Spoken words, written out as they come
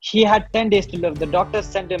He had 10 days to live. The doctors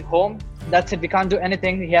sent him home. That's it. We can't do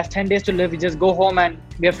anything. He has 10 days to live. We just go home and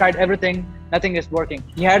we have tried everything. Nothing is working.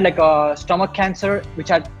 He had like a stomach cancer, which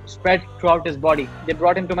had spread throughout his body. They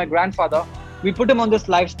brought him to my grandfather. We put him on this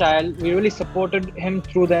lifestyle. We really supported him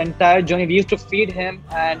through the entire journey. We used to feed him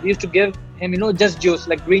and we used to give him, just juice,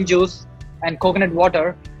 like green juice and coconut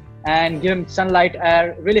water, and give him sunlight,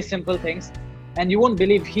 air, really simple things. And you won't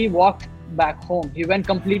believe, he walked back home. He went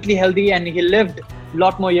completely healthy and he lived a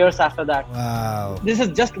lot more years after that. Wow. This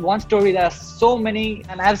is just one story. There are so many,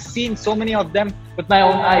 and I've seen so many of them with my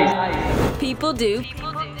own eyes. People do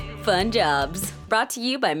fun jobs. Brought to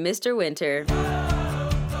you by Mr. Winter.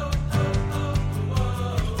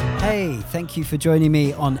 Hey, thank you for joining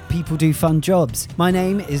me on People Do Fun Jobs. My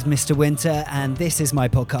name is Mr. Winter, and this is my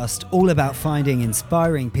podcast all about finding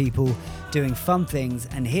inspiring people doing fun things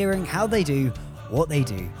and hearing how they do what they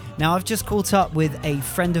do. Now, I've just caught up with a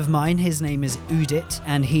friend of mine. His name is Udit,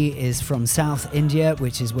 and he is from South India,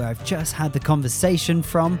 which is where I've just had the conversation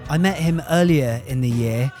from. I met him earlier in the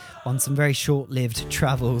year on some very short-lived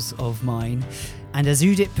travels of mine. And as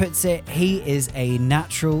Udit puts it, he is a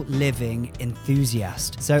natural living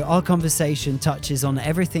enthusiast. So our conversation touches on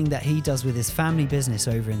everything that he does with his family business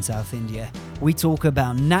over in South India. We talk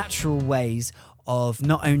about natural ways of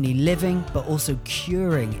not only living, but also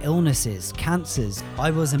curing illnesses, cancers. I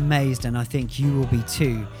was amazed, and I think you will be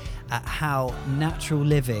too, at how natural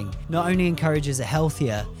living not only encourages a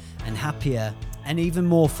healthier and happier and even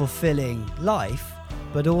more fulfilling life,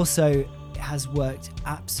 but also has worked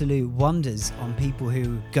absolute wonders on people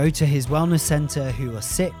who go to his wellness center who are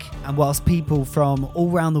sick. And whilst people from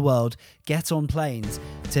all around the world get on planes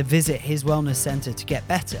to visit his wellness center to get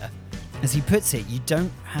better, as he puts it, you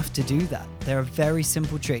don't have to do that. There are very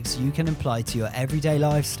simple tricks you can apply to your everyday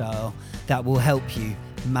lifestyle that will help you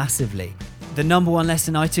massively. The number one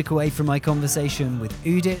lesson I took away from my conversation with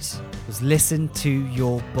Udit was listen to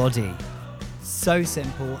your body. So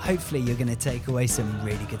simple. Hopefully you're going to take away some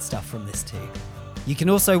really good stuff from this too. You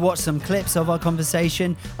can also watch some clips of our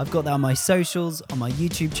conversation. I've got that on my socials, on my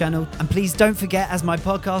YouTube channel. And please don't forget, as my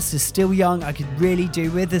podcast is still young, I could really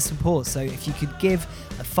do with the support. So if you could give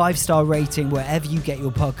a 5-star rating wherever you get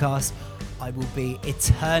your podcast, I will be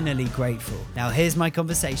eternally grateful. Now here's my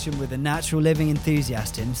conversation with a natural living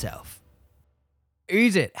enthusiast himself.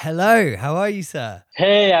 Udit, hello. How are you, sir?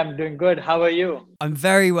 Hey, I'm doing good. How are you? I'm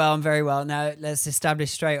very well. Now, let's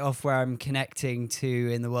establish straight off where I'm connecting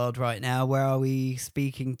to in the world right now. Where are we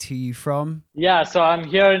speaking to you from? Yeah, so I'm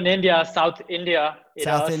here in India, South India,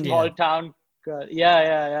 India. Small town.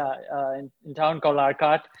 In town called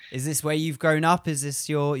Arcot. Is this where you've grown up? Is this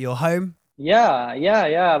your home? Yeah.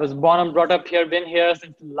 I was born and brought up here, been here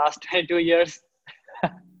since the last 22 years.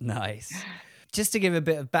 Nice. Just to give a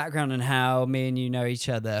bit of background on how me and you know each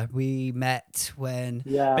other, we met when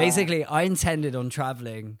basically I intended on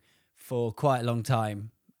traveling for quite a long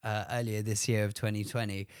time earlier this year of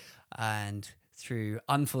 2020, and through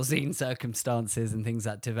unforeseen circumstances and things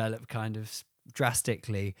that developed kind of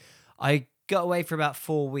drastically, I got away for about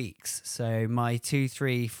 4 weeks. So my 2,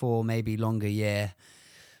 3, 4, maybe longer year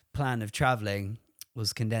plan of traveling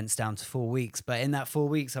was condensed down to 4 weeks. But in that 4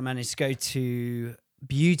 weeks, I managed to go to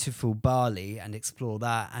beautiful Bali and explore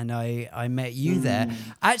that, and I met you there.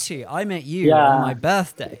 Actually, I met you on my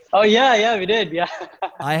birthday. Oh yeah, we did. Yeah.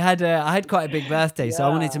 I had quite a big birthday, so I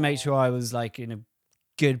wanted to make sure I was like in a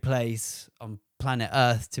good place on planet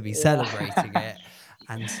Earth to be celebrating it,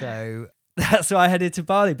 and so that's why I headed to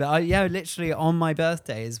Bali. But literally on my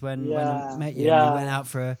birthday is when I met you. And we went out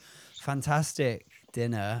for a fantastic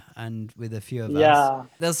dinner and with a few of us.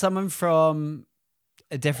 There's someone from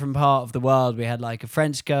a different part of the world. We had like a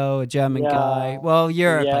French girl, a German guy. Well,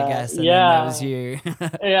 Europe, I guess. And then there was you.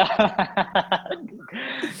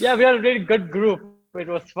 Yeah, we had a really good group. It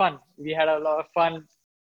was fun. We had a lot of fun.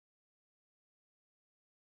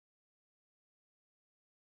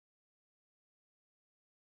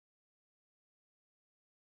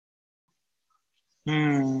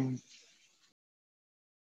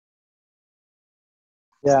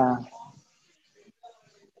 Yeah.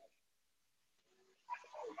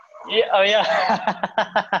 Yeah, oh yeah.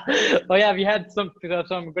 Oh yeah, we had some good,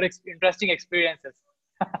 interesting experiences.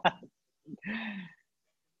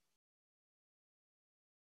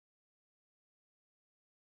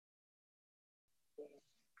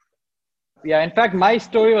 Yeah, in fact, my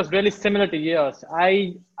story was really similar to yours.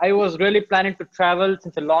 I was really planning to travel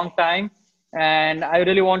since a long time, and I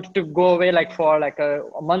really wanted to go away like for like a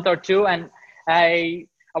month or two. And I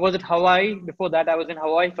was at Hawaii. Before that, I was in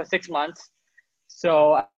Hawaii for 6 months.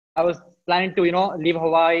 So I was planning to leave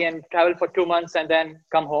Hawaii and travel for 2 months and then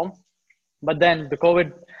come home. But then the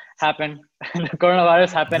COVID happened. The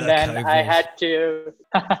coronavirus happened, The and I COVID. had to,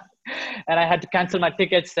 and I had to cancel my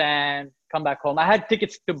tickets and come back home. I had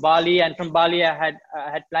tickets to Bali, and from Bali, I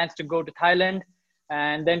had plans to go to Thailand,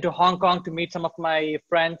 and then to Hong Kong to meet some of my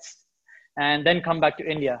friends, and then come back to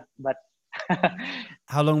India. But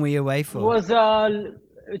How long were you away it for? was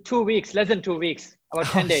 2 weeks, less than 2 weeks, about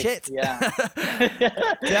Oh 10 days. shit. Yeah.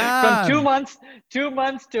 From two Damn. months, 2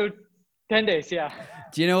 months to 10 days. Yeah.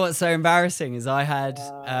 Do you know what's so embarrassing is I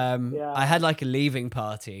Yeah. had like a leaving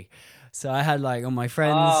party. So I had like all my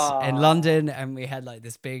friends in Oh, London and we had like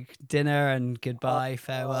this big dinner and goodbye,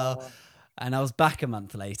 farewell. oh. And I was back a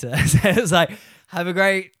month later. So it was like, have a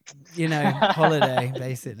great, holiday,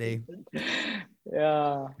 basically.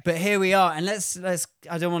 Yeah. But here we are, and let's.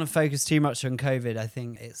 I don't want to focus too much on COVID. I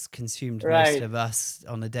think it's consumed most Right. of us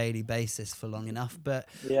on a daily basis for long enough. But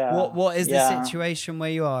what Yeah. what is the Yeah. situation where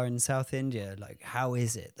you are in South India? Like, how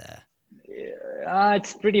is it there?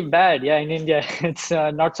 It's pretty bad. Yeah, in India, it's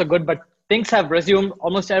not so good, but things have resumed.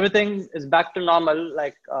 Almost everything is back to normal,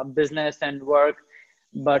 like business and work.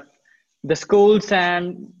 But the schools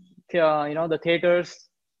and the theaters,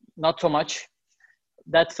 not so much.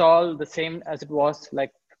 That's all the same as it was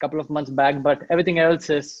like a couple of months back. But everything else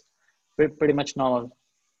is pretty much normal.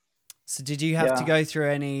 So, did you have to Yeah. go through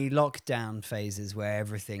any lockdown phases where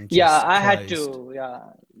everything Yeah, just I had closed? to. Yeah,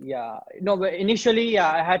 yeah. No, but initially, yeah,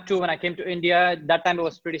 I had to when I came to India. That time it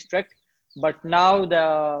was pretty strict, but now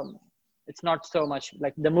it's not so much.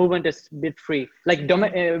 Like the movement is a bit free. Like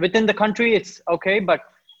within the country, it's okay, but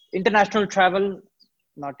international travel,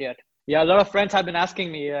 not yet. Yeah, a lot of friends have been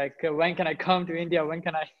asking me like, when can I come to India? When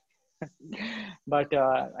can I? But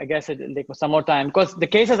I guess it'll take some more time because the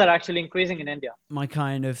cases are actually increasing in India. My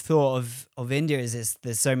kind of thought of India is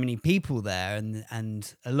there's so many people there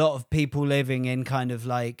and a lot of people living in kind of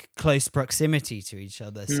like close proximity to each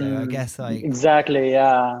other. So I Hmm. guess like Exactly.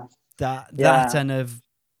 Yeah. that Yeah. and a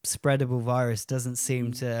spreadable virus doesn't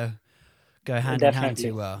seem to go hand in hand too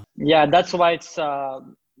Definitely. well. Yeah, that's why it's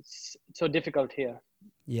so difficult here.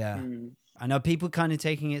 Yeah. Mm. I know people kind of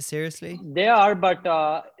taking it seriously. They are, but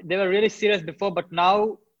they were really serious before. But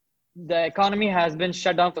now the economy has been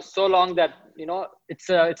shut down for so long that it's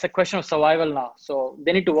a question of survival now. So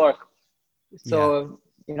they need to work. Yeah. So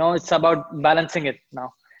it's about balancing it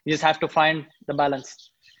now. You just have to find the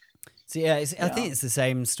balance. So yeah, I Yeah, think it's the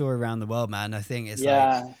same story around the world, man. I think it's like,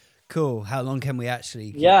 yeah, cool, how long can we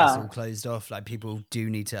actually keep this all yeah, closed off? Like people do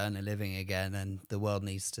need to earn a living again and the world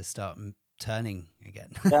needs to start turning again.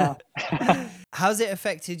 yeah. How's it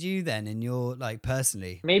affected you then in your like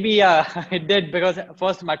personally? Maybe it did because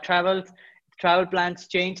first my travel plans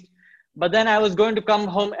changed, but then I was going to come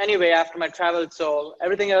home anyway after my travel, so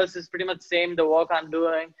everything else is pretty much same. The work I'm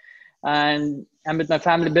doing, and I'm with my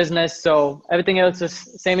family business, so everything else is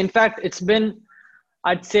same. In fact, it's been,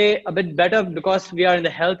 I'd say, a bit better because we are in the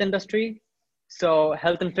health industry, so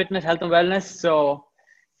health and fitness, health and wellness. So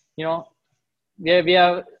you know, we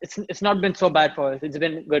are. It's not been so bad for us. It's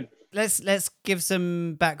been good. Let's give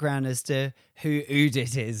some background as to who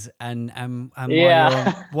Udit is and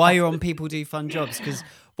Yeah, why you're on People Do Fun Jobs, because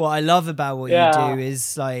what I love about what you do yeah.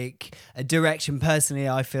 is like a direction personally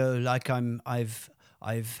I feel like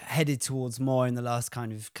I've headed towards more in the last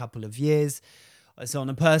kind of couple of years. So on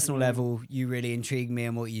a personal Mm. level, you really intrigue me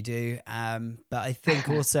in what you do. But I think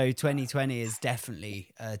also 2020 is definitely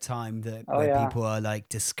a time that Oh where yeah. people are like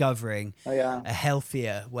discovering Oh yeah. a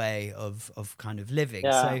healthier way of kind of living.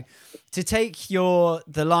 Yeah. So to take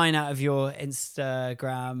the line out of your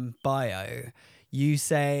Instagram bio, you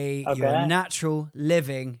say you're a Okay. natural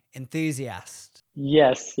living enthusiast.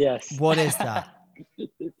 Yes, yes. What is that?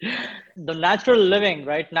 The natural living,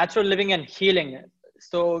 right? Natural living and healing.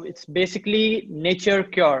 So it's basically nature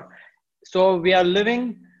cure. So we are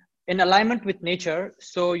living in alignment with nature.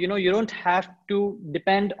 So, you don't have to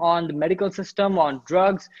depend on the medical system, on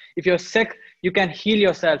drugs. If you're sick, you can heal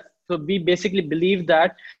yourself. So we basically believe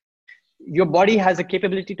that your body has a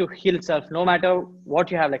capability to heal itself no matter what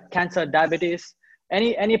you have, like cancer, diabetes,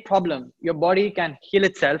 any problem, your body can heal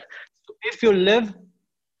itself. So if you live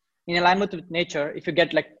in alignment with nature, if you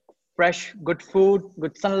get like fresh good food,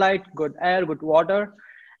 good sunlight, good air, good water,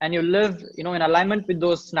 and you live in alignment with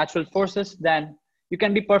those natural forces, then you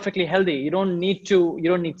can be perfectly healthy. You don't need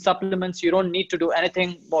supplements, you don't need to do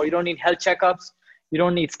anything more, you don't need health checkups, you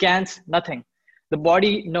don't need scans, nothing. Your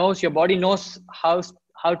body knows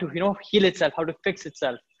how to heal itself, how to fix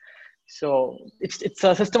itself. So it's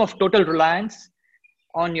a system of total reliance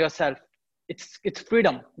on yourself. It's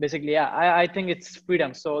freedom basically. Yeah, I think it's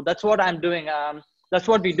freedom. So that's what I'm doing. That's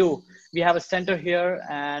what we do. We have a center here,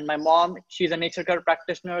 and my mom, she's a nature care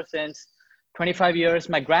practitioner since 25 years.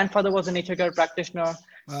 My grandfather was a nature care practitioner.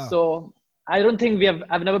 Wow. So I don't think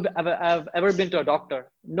I've ever been to a doctor.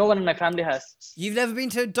 No one in my family has. You've never been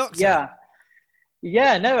to a doctor? Yeah.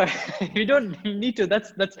 Yeah, never. You don't need to.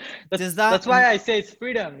 Does that, That's why I say it's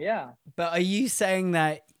freedom. Yeah. but are you saying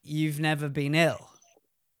that you've never been ill?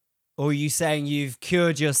 Or are you saying you've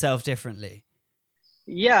cured yourself differently?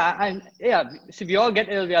 Yeah. So we all get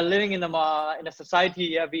ill. We are living in a society.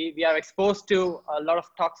 Yeah, we are exposed to a lot of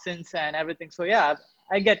toxins and everything. So yeah,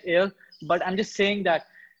 I get ill, but I'm just saying that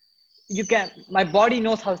my body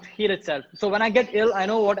knows how to heal itself. So when I get ill, I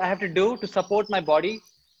know what I have to do to support my body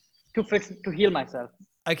to heal myself.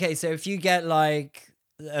 Okay, so if you get like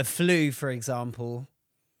a flu, for example,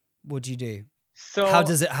 what do you do? How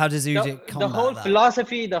So does Udit the combat whole that?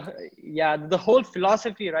 philosophy, the whole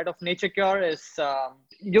philosophy, right, of nature cure is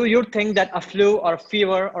you think that a flu or a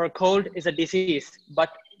fever or a cold is a disease, but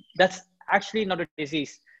that's actually not a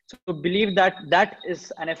disease. So believe that that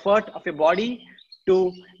is an effort of your body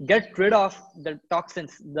to get rid of the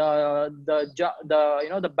toxins,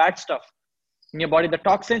 the bad stuff in your body, the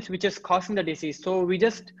toxins which is causing the disease.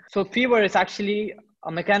 So fever is actually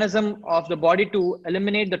a mechanism of the body to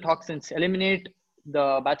eliminate the toxins, eliminate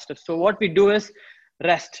the bad stuff. So what we do is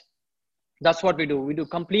rest. That's what we do. We do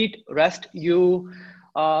complete rest.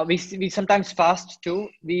 We sometimes fast too.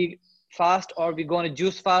 We fast, or we go on a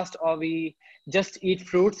juice fast, or we just eat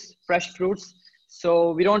fruits, fresh fruits.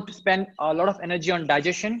 So we don't spend a lot of energy on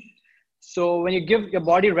digestion. So when you give your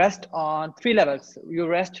body rest on three levels, you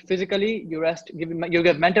rest physically, you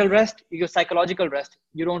give mental rest, you give psychological rest.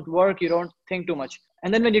 You don't work, you don't think too much.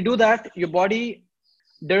 And then when you do that, your body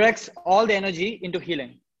directs all the energy into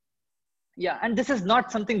healing. Yeah, and this is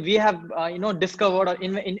not something we have discovered or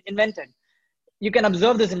invented. You can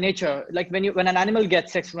observe this in nature. Like when an animal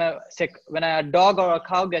gets sick, when a dog or a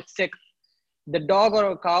cow gets sick, the dog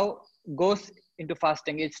or a cow goes into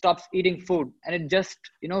fasting. It stops eating food and it just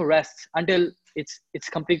rests until it's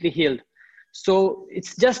completely healed. So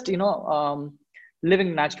it's just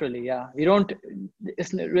living naturally. Yeah, we don't.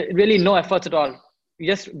 It's really no efforts at all. You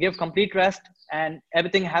just give complete rest and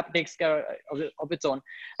everything takes care of its own.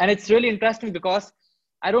 And it's really interesting because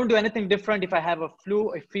I don't do anything different if I have a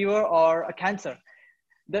flu, a fever, or a cancer.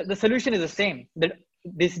 The solution is the same.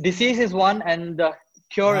 This disease is one and the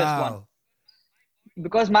cure is one. Wow.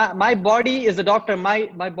 Because my body is a doctor.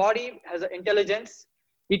 My body has an intelligence.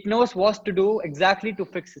 It knows what to do exactly to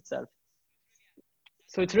fix itself.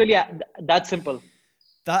 So it's really that simple.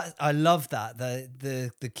 That I love that.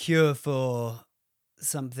 The cure for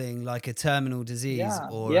something like a terminal disease Yeah,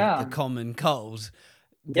 or the yeah, common cold,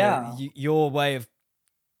 yeah, your way of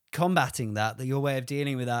combating that your way of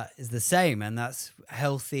dealing with that is the same, and that's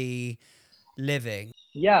healthy living.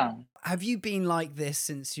 yeah. Have you been like this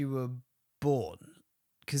since you were born?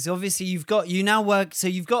 Because obviously you now work, so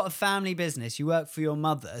you've got a family business, you work for your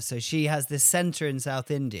mother, so she has this center in South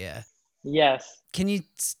India. Yes. Can you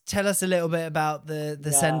tell us a little bit about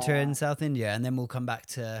the center Yeah. in South India, and then we'll come back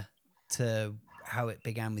to how it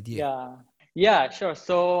began with you? Yeah. Yeah, sure.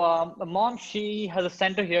 So, the mom, she has a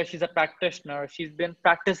center here. She's a practitioner. She's been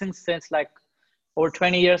practicing since like over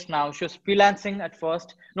 20 years now. She was freelancing at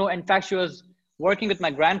first. No, in fact, she was working with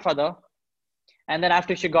my grandfather. And then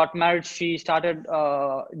after she got married, she started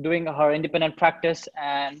doing her independent practice.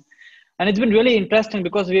 And it's been really interesting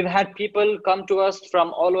because we've had people come to us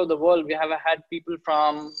from all over the world. We have had people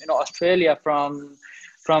from, Australia, from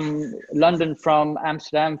London, from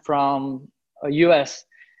Amsterdam, from US.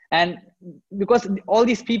 And because all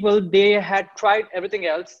these people, they had tried everything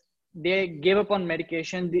else, they gave up on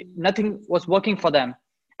medication, nothing was working for them,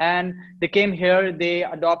 and they came here, they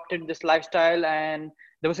adopted this lifestyle, and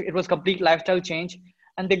it was complete lifestyle change,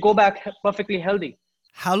 and they go back perfectly healthy.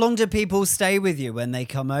 How long do people stay with you when they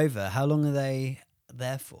come over? How long are they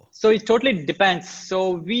there for? So it totally depends. So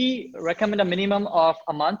we recommend a minimum of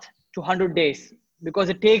a month to 100 days because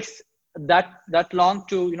it takes that long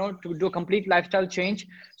to to do a complete lifestyle change.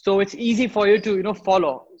 So it's easy for you to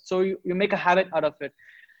follow. So you make a habit out of it.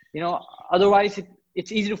 Otherwise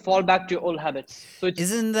it's easy to fall back to your old habits. So it's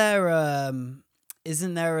isn't there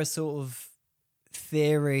a sort of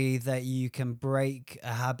theory that you can break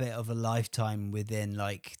a habit of a lifetime within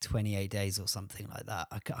like 28 days or something like that?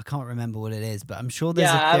 I can't remember what it is, but I'm sure there's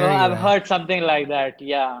yeah, a theory I've heard something like that.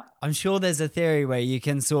 Yeah. I'm sure there's a theory where you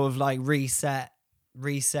can sort of like reset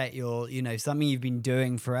your, something you've been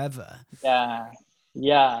doing forever. Yeah.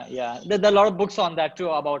 There are a lot of books on that too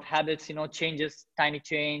about habits, changes, tiny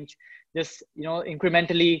change, just,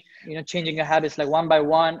 incrementally, changing your habits like one by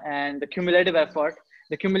one, and the cumulative effort,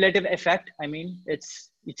 the cumulative effect. I mean, it's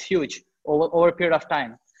huge over a period of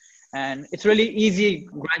time. and it's really easy,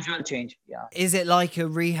 gradual change. Yeah. Is it like a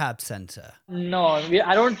rehab center? No,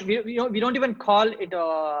 I don't. We don't even call it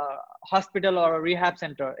a hospital or a rehab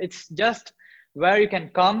center. It's just where you can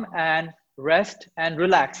come and rest and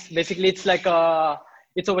relax. Basically, it's a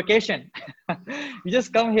vacation. You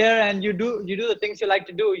just come here and you do the things you like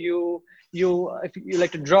to do. You if you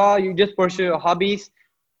like to draw, you just pursue your hobbies,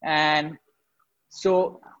 and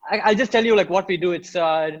so I'll just tell you like what we do. It's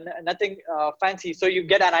nothing fancy. So you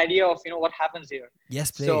get an idea of what happens here.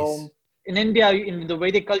 Yes, please. So in India, in the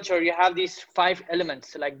Vedic culture, you have these five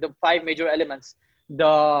elements, like the five major elements: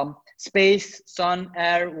 the space, sun,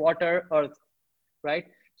 air, water, earth. Right.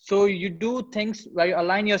 So you do things where you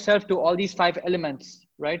align yourself to all these five elements.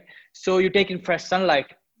 Right. So you take in fresh sunlight.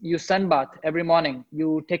 You sunbath every morning.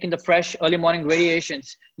 You take in the fresh early morning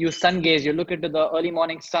radiations. You sun gaze. You look into the early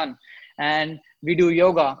morning sun, and we do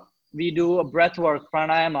yoga. We do a breath work,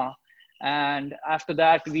 pranayama, and after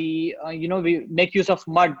that we make use of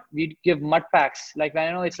mud. We give mud packs. Like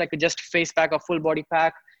I know it's like a just face pack or full body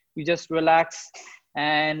pack. You just relax,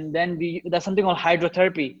 and then there's something called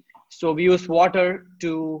hydrotherapy. So we use water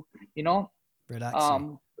to Relax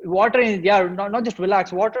you. water in yeah not just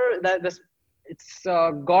relax water that this it's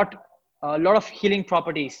got a lot of healing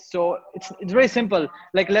properties. So it's very simple.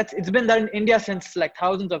 Like it's been there in India since like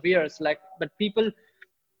thousands of years. Like but people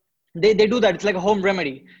they do that. It's like a home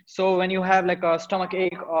remedy. So when you have like a stomach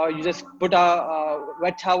ache, or you just put a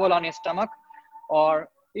wet towel on your stomach, or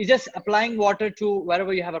you just applying water to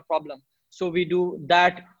wherever you have a problem. So we do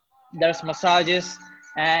that. There's massages,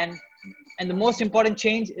 and the most important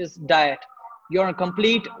change is diet. You're on a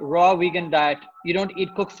complete raw vegan diet. You don't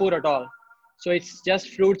eat cooked food at all. So it's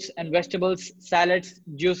just fruits and vegetables, salads,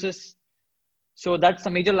 juices. So that's a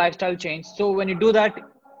major lifestyle change. So when you do that,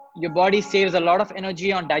 your body saves a lot of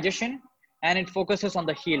energy on digestion, and it focuses on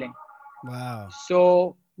the healing. Wow.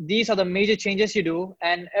 So these are the major changes you do,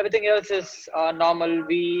 and everything else is normal.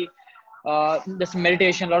 There's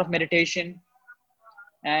meditation, a lot of meditation,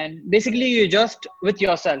 and basically you're just with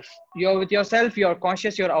yourself. You're with yourself. You're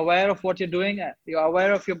conscious. You're aware of what you're doing. You're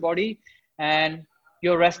aware of your body, and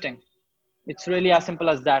you're resting. It's really as simple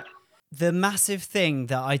as that. The massive thing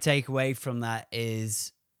that I take away from that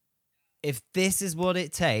is, if this is what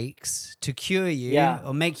it takes to cure you Yeah.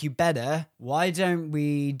 or make you better, why don't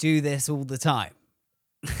we do this all the time?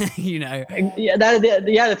 You know? Yeah,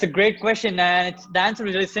 that's a great question, and the answer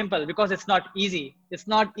is really simple, because it's not easy. It's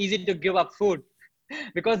not easy to give up food,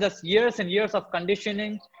 because there's years and years of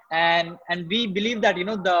conditioning, and we believe that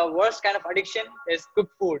the worst kind of addiction is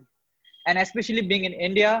cooked food, and especially being in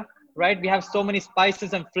India, right? We have so many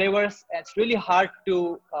spices and flavors. It's really hard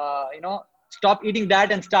to stop eating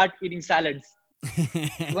that and start eating salads.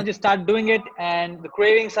 Once you start doing it, and the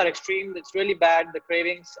cravings are extreme, it's really bad, the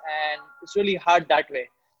cravings, and it's really hard that way.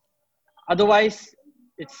 Otherwise,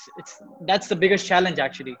 it's that's the biggest challenge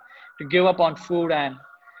actually, to give up on food and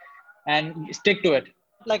stick to it.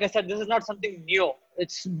 Like I said, this is not something new.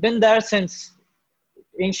 It's been there since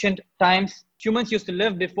ancient times. Humans used to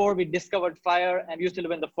live before we discovered fire, and we used to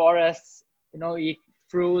live in the forests, eat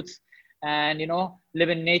fruits, and live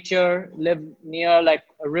in nature, live near like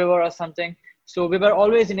a river or something. So we were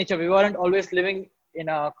always in nature. We weren't always living in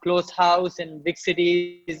a closed house in big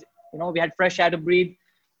cities. We had fresh air to breathe.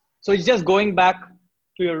 So it's just going back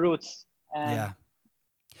to your roots. And Yeah.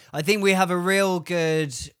 I think we have a real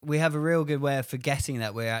good way of forgetting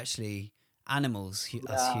that we're actually animals,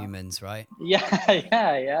 us humans, right?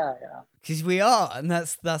 yeah. Because we are, and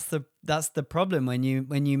that's the problem when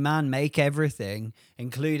you man make everything,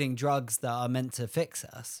 including drugs that are meant to fix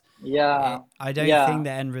us. Yeah. I don't Yeah. think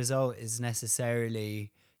the end result is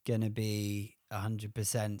necessarily going to be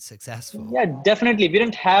 100% successful. Yeah, definitely. We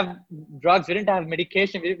didn't have drugs. We didn't have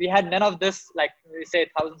medication. We had none of this, like we say,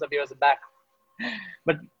 thousands of years back.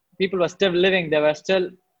 But people were still living. They were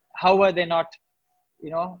still, how were they not,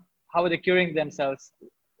 how were they curing themselves?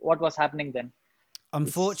 What was happening then?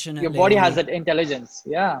 Unfortunately, Your body has that intelligence.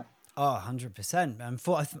 Yeah. Oh, 100%.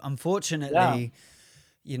 Unfortunately,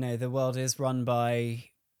 the world is run by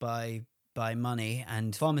money,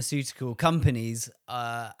 and pharmaceutical companies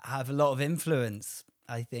have a lot of influence,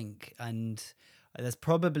 I think, and that's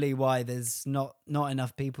probably why there's not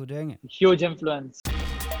enough people doing it. Huge influence.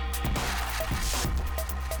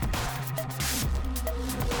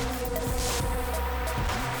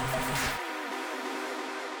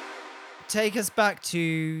 Take us back to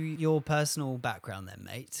your personal background then,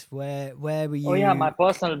 mate. Where were you? Oh yeah, my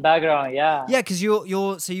personal background. Yeah. Yeah, because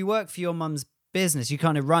so you work for your mum's business. You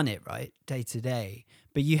kind of run it, right, day to day,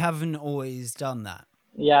 but you haven't always done that.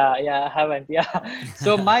 Yeah, I haven't. Yeah.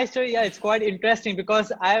 So my story, yeah, it's quite interesting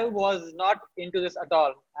because I was not into this at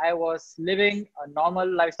all. I was living a normal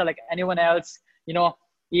lifestyle like anyone else, you know,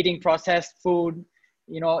 eating processed food,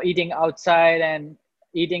 eating outside and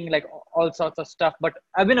eating like all sorts of stuff. But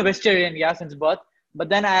I've been a vegetarian, yeah, since birth. But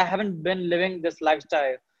then I haven't been living this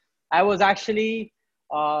lifestyle. I was actually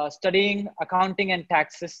studying accounting and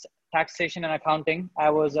taxation and accounting. I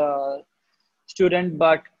was a student,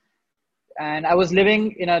 but and I was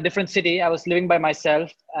living in a different city. I was living by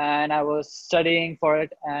myself, and I was studying for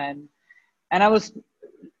it, and I was,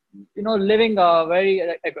 living a very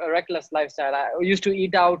reckless lifestyle. I used to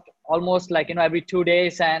eat out almost like every 2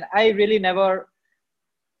 days, and I really never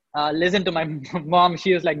listened to my mom.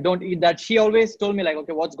 She was like, "Don't eat that." She always told me like,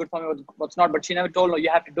 "Okay, what's good for me, what's not," but she never told me you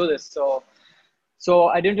have to do this. So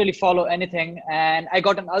I didn't really follow anything, and I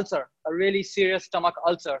got an ulcer, a really serious stomach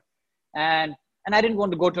ulcer, and and I didn't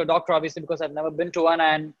want to go to a doctor obviously because I've never been to one,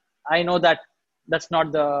 and I know that that's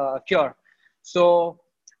not the cure. So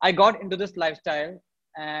I got into this lifestyle,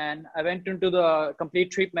 and I went into the complete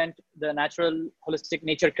treatment, the natural holistic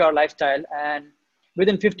nature cure lifestyle, and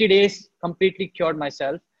within 50 days, completely cured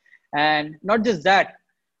myself. And not just that,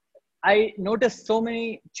 I noticed so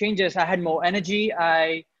many changes. I had more energy.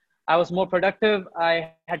 I was more productive.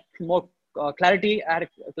 I had more clarity. I had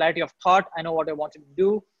a clarity of thought. I know what I wanted to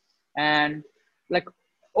do, and like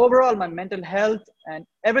overall, my mental health and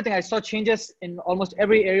everything. I saw changes in almost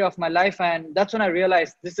every area of my life, and that's when I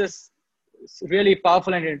realized this is really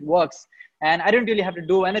powerful and it works. And I didn't really have to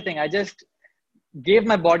do anything. I just gave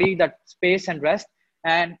my body that space and rest,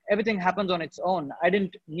 and everything happens on its own. I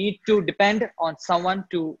didn't need to depend on someone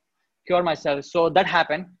to cure myself. So that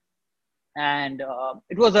happened, and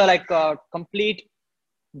it was like a complete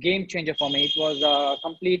game changer for me. It was a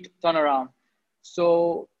complete turnaround.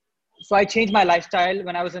 So so I changed my lifestyle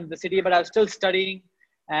when I was in the city, but I was still studying,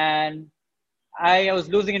 and I was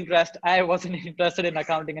losing interest. I wasn't interested in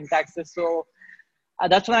accounting and taxes. So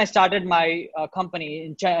that's when I started my company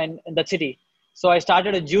in the city. So I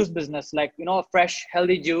started a juice business, like fresh,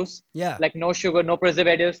 healthy juice, Yeah, like no sugar, no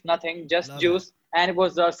preservatives, nothing, just love it. juice. And it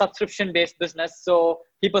was a subscription-based business, so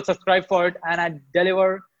people subscribe for it, and I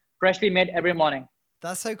deliver freshly made every morning.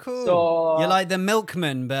 That's so cool. You're So like the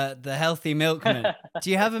milkman, but the healthy milkman. Do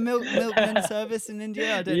you have a milkman service in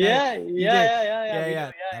India? I don't know. yeah, You yeah, do. yeah, yeah, yeah. Yeah, We do.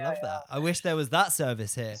 yeah. Yeah, I yeah, love yeah. that. I wish there was that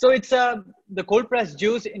service here. So it's the cold pressed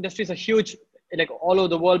juice industry is a huge, like all over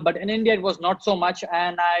the world, but in India it was not so much.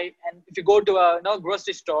 And if you go to a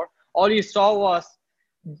grocery store, all you saw was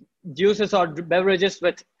juices or beverages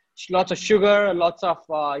with lots of sugar, lots of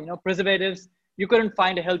preservatives. You couldn't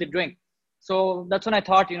find a healthy drink. So that's when I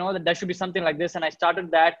thought that there should be something like this, and I started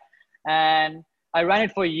that, and I ran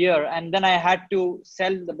it for a year, and then I had to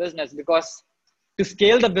sell the business because to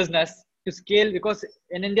scale the business to scale because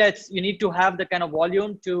in India it's you need to have the kind of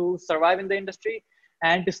volume to survive in the industry,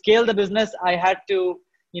 and to scale the business I had to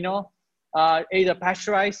you know either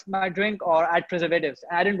pasteurize my drink or add preservatives.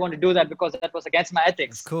 And I didn't want to do that because that was against my Of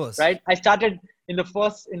ethics, course. right? I started in the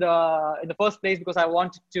first place because I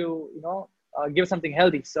wanted to give something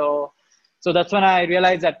healthy. So that's when I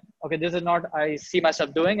realized that okay, this is not I see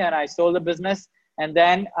myself doing, and I sold the business, and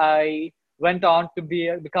then I went on to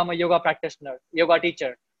become a yoga practitioner, yoga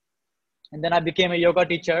teacher, and then I became a yoga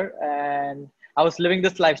teacher, and I was living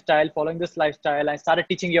this lifestyle, following this lifestyle. I started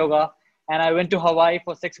teaching yoga, and I went to Hawaii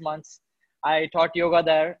for 6 months. I taught yoga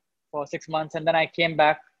there for 6 months, and then I came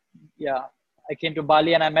back. Yeah, I came to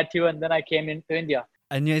Bali, and I met you, and then I came into India.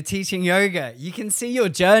 And you're teaching yoga. You can see your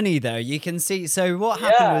journey though. You can see. So what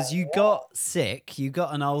happened Yeah, was you got sick, you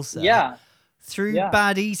got an ulcer yeah, through yeah.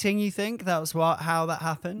 bad eating, you think? That was how that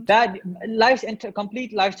happened? Bad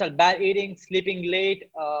complete lifestyle, bad eating, sleeping late,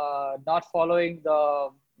 not following the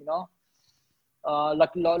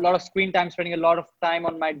like a lot of screen time, spending a lot of time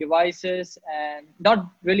on my devices, and not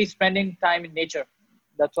really spending time in nature.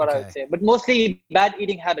 That's what I would Okay. say. But mostly bad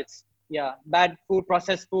eating habits. Yeah, bad food,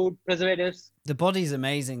 processed food, preservatives. The body's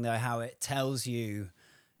amazing though, how it tells you,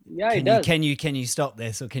 Yeah, it can you does. can you can you stop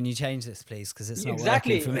this or can you change this please? Because it's not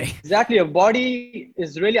working for Exactly, me. exactly. Your body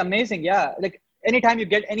is really amazing. Yeah, like anytime you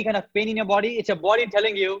get any kind of pain in your body, it's your body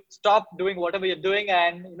telling you stop doing whatever you're doing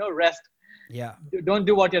and rest. Yeah. Don't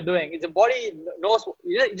do what you're doing. It's the body knows.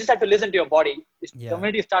 You just have to listen to your body. The Yeah.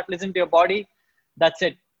 minute you start listening to your body, that's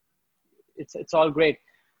it. It's all great.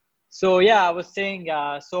 So yeah, I was saying.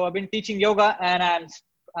 So I've been teaching yoga, and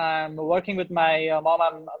I'm working with my mom.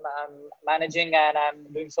 I'm managing, and I'm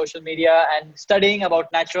doing social media and studying about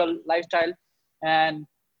natural lifestyle. And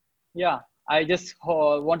yeah, I just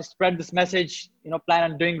want to spread this message. Plan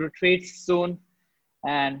on doing retreats soon,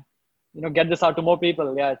 and get this out to more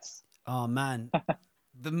people. Yeah, it's Oh man.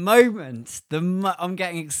 I'm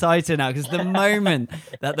getting excited now because the moment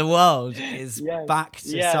that the world is Yes, back to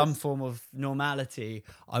some yes, form of normality,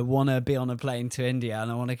 I want to be on a plane to India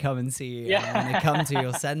and I want to come and see you and I want to come to your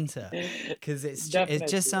yeah. center because it just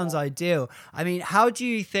Definitely, sounds yeah. ideal. I mean, how do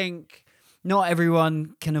you think? Not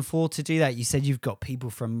everyone can afford to do that. You said you've got people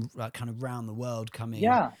from like kind of around the world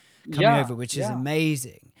Yeah, coming yeah, over, which is yeah,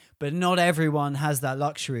 amazing. But not everyone has that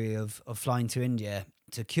luxury of flying to India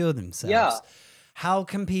to cure yeah. themselves. How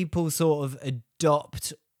can people sort of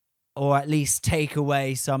adopt or at least take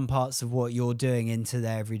away some parts of what you're doing into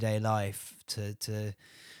their everyday life to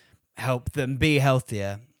help them be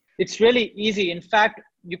healthier? It's really easy. In fact,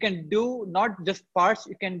 you can do not just parts,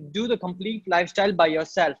 you can do the complete lifestyle by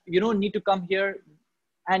yourself. You don't need to come here.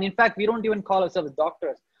 And in fact, we don't even call ourselves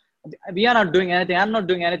doctors. We are not doing anything. I'm not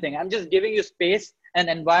doing anything. I'm just giving you space and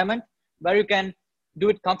environment where you can do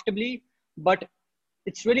it comfortably. But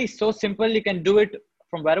it's really so simple. You can do it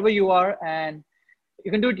from wherever you are, and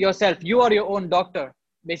you can do it yourself. You are your own doctor,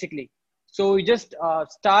 basically. So you just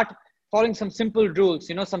start following some simple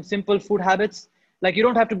rules, some simple food habits. Like you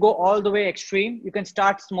don't have to go all the way extreme. You can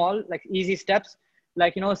start small, like easy steps.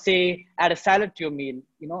 Like, say add a salad to your meal,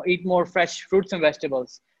 eat more fresh fruits and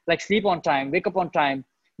vegetables, like sleep on time, wake up on time,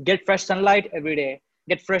 get fresh sunlight every day,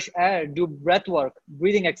 get fresh air, do breath work,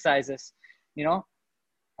 breathing exercises, you know,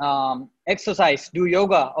 exercise, do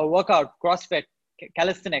yoga or workout, CrossFit,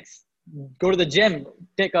 calisthenics, go to the gym,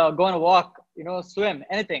 go on a walk, swim,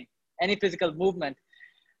 anything, any physical movement.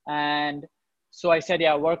 And so I said,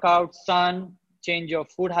 yeah, workout, sun, change your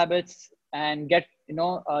food habits, and get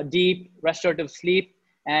deep restorative sleep.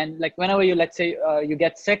 And like whenever you, let's say you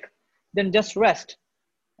get sick, then just rest.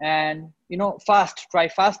 And fast, try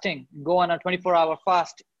fasting, go on a 24-hour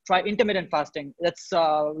fast, try intermittent fasting. That's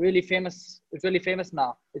really famous. It's really famous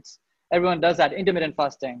now. It's Everyone does that, intermittent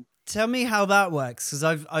fasting. Tell me how that works because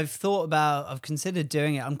I've considered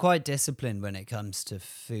doing it. I'm quite disciplined when it comes to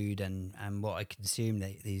food and what I consume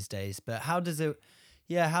these days. But how does it?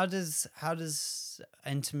 Yeah, how does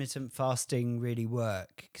intermittent fasting really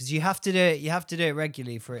work? Because you have to do it. You have to do it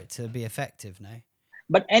regularly for it to be effective. No.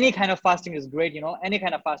 But any kind of fasting is great, any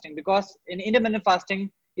kind of fasting, because in intermittent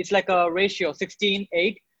fasting it's like a ratio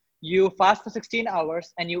 16:8. You fast for 16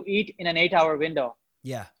 hours and you eat in an 8-hour window.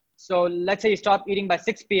 Yeah. So let's say you stop eating by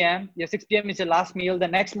 6 p.m. Your 6 p.m. is your last meal. The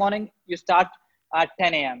next morning you start at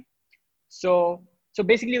 10 a.m. So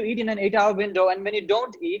basically you eat in an 8-hour window, and when you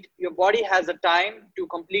don't eat, your body has a time to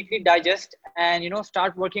completely digest and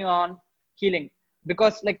start working on healing.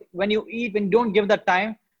 Because like when you don't give that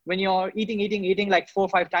time, when you're eating like 4 or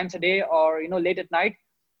 5 times a day, or late at night,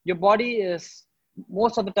 your body is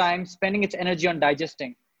most of the time spending its energy on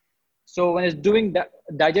digesting. So when it's doing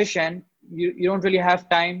digestion, you don't really have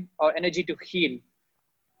time or energy to heal,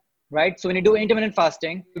 right? So when you do intermittent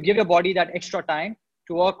fasting, you give your body that extra time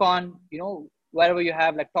to work on, wherever you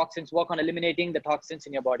have like toxins, work on eliminating the toxins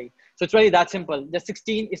in your body. So it's really that simple. The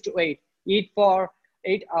 16:8. Eat for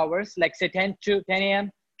 8 hours, like say 10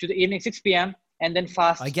 a.m. to the evening 6 p.m. and then I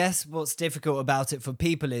fast. guess what's difficult about it for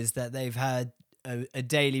people is that they've had a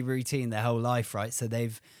daily routine their whole life, right? So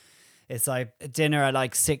it's like dinner at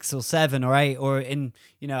like 6 or 7 or 8, or in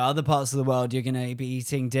other parts of the world you're gonna be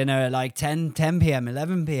eating dinner at like 10 p.m,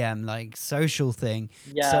 11 p.m, like social thing.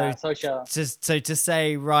 So Yeah, social. to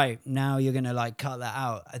say right now you're gonna like cut that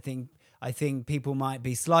out, I think people might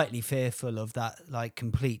be slightly fearful of that like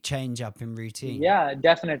complete change up in routine. Yeah,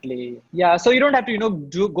 definitely. Yeah, so you don't have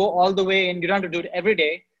to, go all the way, and you don't have to do it every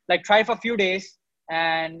day. Like try for a few days,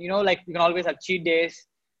 and like you can always have cheat days.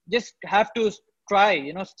 Just have to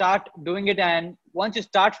try, start doing it, and once you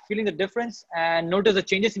start feeling the difference and notice the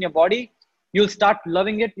changes in your body, you'll start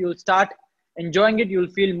loving it. You'll start enjoying it.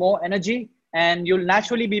 You'll feel more energy, and you'll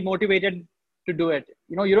naturally be motivated to do it.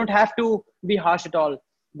 You don't have to be harsh at all.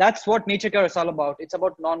 That's what nature care is all about. It's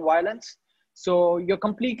about non-violence. So you're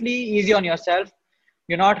completely easy on yourself.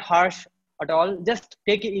 You're not harsh at all. Just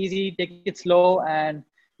take it easy, take it slow, and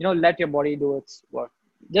let your body do its work.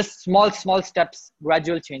 Just small steps,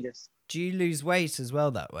 gradual changes. Do you lose weight as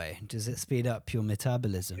well that way? Does it speed up your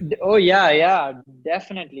metabolism? Oh yeah,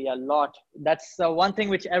 definitely a lot. That's one thing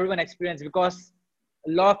which everyone experiences, because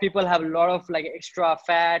a lot of people have a lot of like extra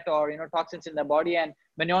fat or toxins in their body, and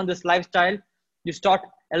when you're on this lifestyle, you start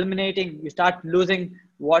eliminating, you start losing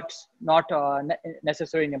what's not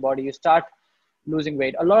necessary in your body. You start losing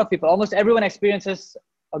weight. A lot of people, almost everyone, experiences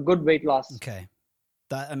a good weight loss. Okay.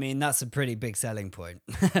 That's a pretty big selling point,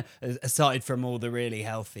 aside from all the really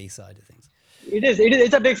healthy side of things.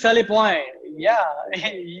 It's a big selling point. Yeah.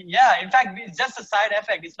 Yeah. In fact, it's just a side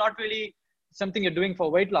effect. It's not really something you're doing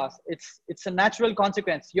for weight loss. It's a natural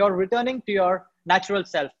consequence. You're returning to your natural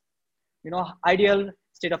self, ideal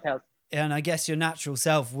state of health. And I guess your natural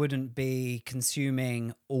self wouldn't be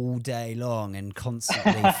consuming all day long and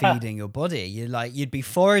constantly feeding your body. You'd be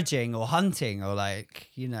foraging or hunting or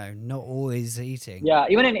not always eating. Yeah,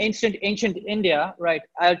 even in ancient India, right?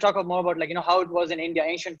 I'll talk more about how it was in India,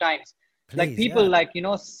 ancient times. Like Please, people,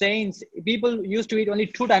 yeah. saints, people used to eat only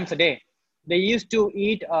 2 times a day. They used to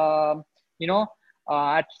eat, at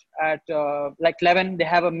like 11, they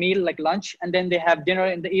have a meal like lunch, and then they have dinner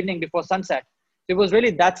in the evening before sunset. It was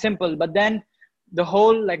really that simple. But then the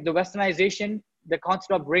whole the westernization, the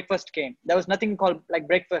concept of breakfast came. There was nothing called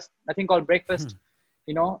breakfast, nothing called breakfast,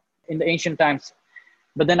 in the ancient times.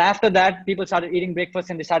 But then after that, people started eating breakfast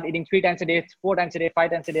and they started eating 3 times a day, 4 times a day,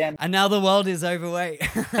 5 times a day. And now the world is overweight.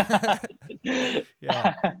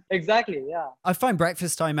 Yeah. Exactly. Yeah. I find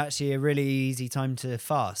breakfast time actually a really easy time to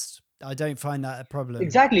fast. I don't find that a problem.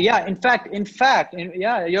 Exactly. Yeah.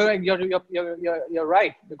 Yeah, you're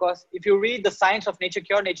right. Because if you read the science of nature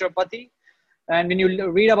cure, naturopathy, and when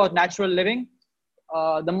you read about natural living,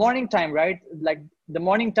 the morning time, right? Like the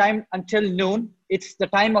morning time until noon, it's the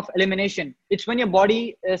time of elimination. It's when your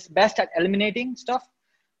body is best at eliminating stuff.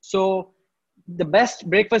 So the best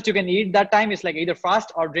breakfast you can eat that time is either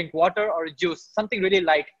fast or drink water or juice, something really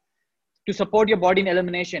light to support your body in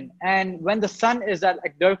elimination. And when the sun is at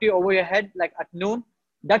directly over your head, like at noon,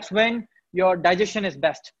 that's when your digestion is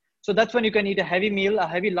best. So that's when you can eat a heavy meal, a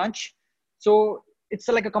heavy lunch. So it's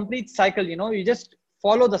like a complete cycle. You just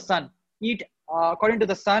follow the sun, eat according to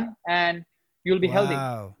the sun, and you'll be healthy.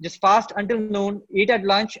 Wow. Just fast until noon, eat at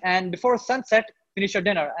lunch, and before sunset, finish your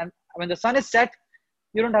dinner. And when the sun is set,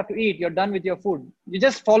 you don't have to eat. You're done with your food. You're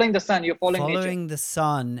just following the sun. You're following nature. Following the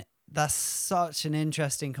sun. That's such an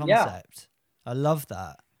interesting Yeah. concept. I love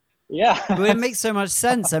that. Yeah. But it makes so much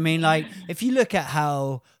sense. I mean, if you look at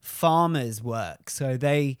how farmers work, so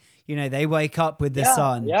they wake up with the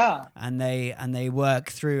sun, Yeah. and they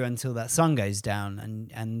work through until that sun goes down,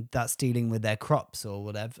 and that's dealing with their crops or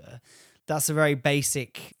whatever. That's a very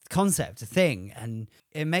basic concept, a thing, and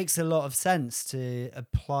it makes a lot of sense to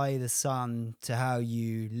apply the sun to how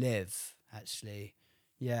you live, actually.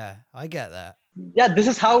 Yeah, I get that. Yeah, this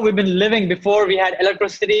is how we've been living before we had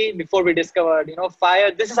electricity, before we discovered,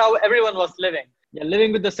 fire. This is how everyone was living. Yeah,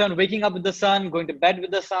 living with the sun, waking up with the sun, going to bed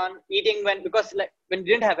with the sun, eating because when you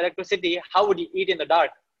didn't have electricity, how would you eat in the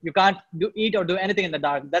dark? You can't eat or do anything in the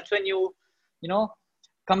dark. That's when you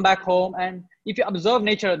come back home. And if you observe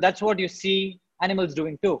nature, that's what you see animals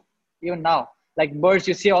doing too. Even now, like birds,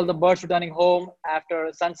 you see all the birds returning home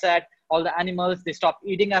after sunset. All the animals, they stop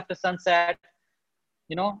eating after sunset.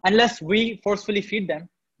 Unless we forcefully feed them.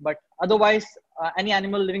 But otherwise, any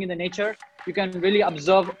animal living in the nature, you can really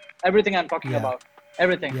observe everything I'm talking about.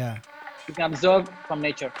 Everything. Yeah. You can observe from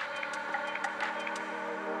nature.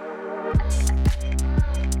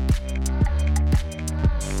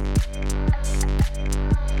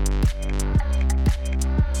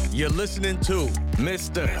 You're listening to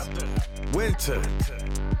Mr. Winter.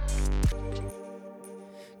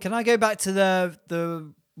 Can I go back to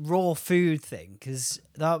the raw food thing? Because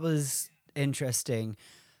that was interesting.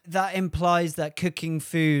 That implies that cooking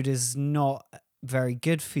food is not very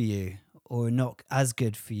good for you, or not as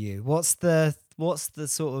good for you. What's the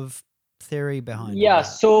sort of theory behind Yeah, that?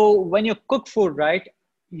 so when you cook food, right,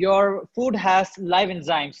 your food has live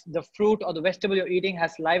enzymes. The fruit or the vegetable you're eating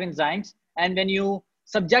has live enzymes. And when you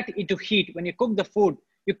subject it to heat, when you cook the food,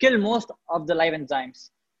 you kill most of the live enzymes,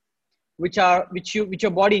 which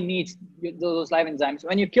your body needs, those live enzymes.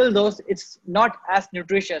 When you kill those, it's not as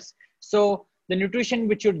nutritious. So the nutrition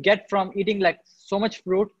which you'd get from eating so much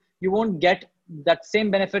fruit, you won't get that same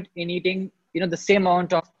benefit in eating, the same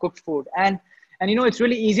amount of cooked food. And it's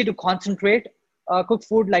really easy to concentrate. Cooked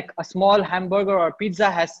food like a small hamburger or pizza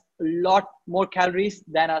has a lot more calories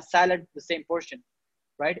than a salad, the same portion,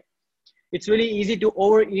 right? It's really easy to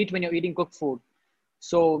overeat when you're eating cooked food.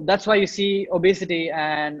 So that's why you see obesity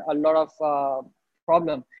and a lot of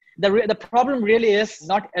problem. The problem really is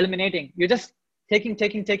not eliminating. You're just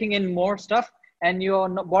taking in more stuff, and your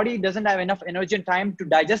body doesn't have enough energy and time to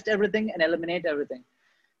digest everything and eliminate everything.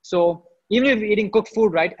 So even if you're eating cooked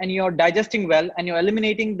food, right, and you're digesting well and you're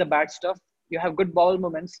eliminating the bad stuff, you have good bowel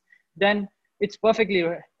movements, then it's perfectly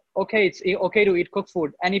okay. It's okay to eat cooked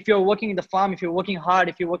food. And if you're working in the farm, if you're working hard,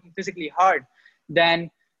 if you're working physically hard, then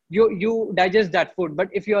you digest that food. But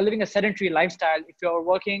if you're living a sedentary lifestyle, if you're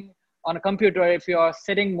working on a computer, if you're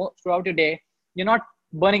sitting throughout the day, you're not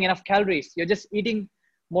burning enough calories. You're just eating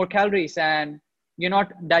more calories, and you're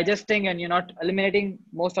not digesting, and you're not eliminating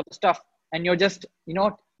most of the stuff. And you're just,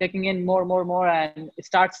 taking in more, and it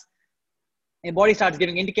starts your body starts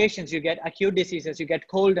giving indications. You get acute diseases, you get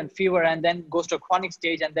cold and fever, and then goes to a chronic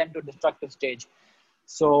stage and then to destructive stage.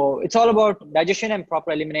 So it's all about digestion and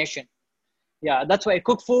proper elimination. Yeah, that's why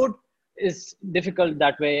cooked food is difficult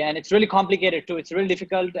that way, and it's really complicated too. It's really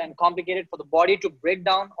difficult and complicated for the body to break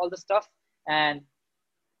down all the stuff and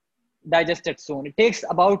digest it soon. It takes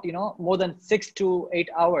about more than 6 to 8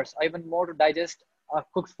 hours, or even more, to digest a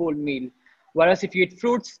cooked food meal. Whereas if you eat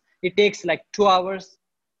fruits, it takes like 2 hours,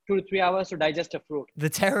 2 to 3 hours to digest a fruit. The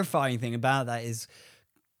terrifying thing about that is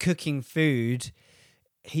cooking food.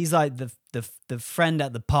 He's like the friend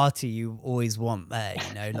at the party you always want there,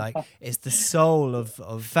 like it's the soul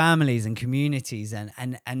of families and communities, and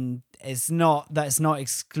that's not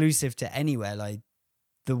exclusive to anywhere. Like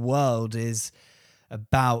the world is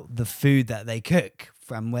about the food that they cook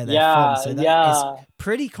from where they're from. So that is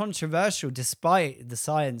pretty controversial, despite the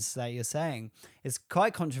science that you're saying. It's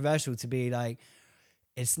quite controversial to be like,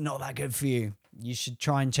 it's not that good for you. You should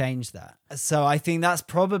try and change that. So I think that's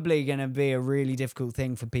probably going to be a really difficult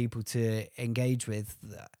thing for people to engage with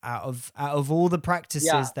out of all the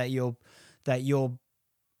practices that you're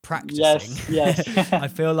practicing. Yes. I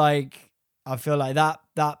feel like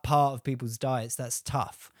that part of people's diets, that's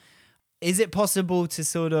tough. Is it possible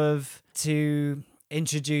to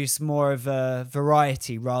introduce more of a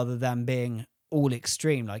variety rather than being all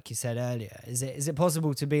extreme, like you said earlier? Is it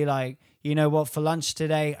possible to be like, for lunch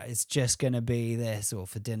today, it's just going to be this, or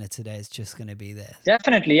for dinner today, it's just going to be this?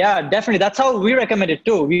 Definitely. Yeah, definitely. That's how we recommend it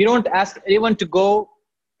too. We don't ask anyone to go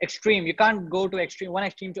extreme. You can't go to one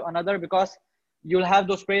extreme to another, because you'll have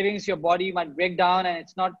those cravings, your body might break down, and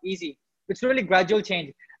it's not easy. It's really gradual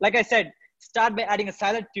change. Like I said, start by adding a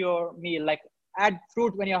salad to your meal. Like add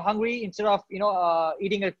fruit when you're hungry. Instead of,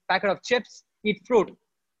 eating a packet of chips, eat fruit,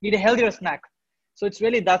 eat a healthier snack. So it's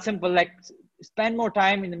really that simple. Like spend more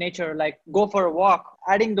time in the nature, like go for a walk,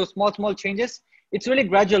 adding those small changes. It's really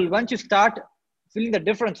gradual. Once you start feeling the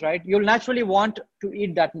difference, right, you'll naturally want to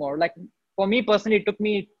eat that more. Like for me personally, it took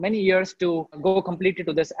me many years to go completely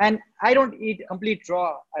to this. And I don't eat complete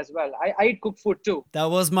raw as well. I eat cooked food too.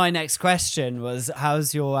 That was my next question, was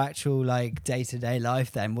how's your actual like day-to-day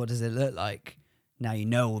life then? What does it look like now you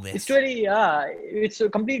know all this? It's really, it's a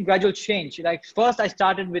complete gradual change. Like first I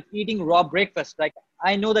started with eating raw breakfast. Like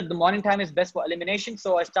I know that the morning time is best for elimination.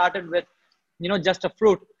 So I started with, just a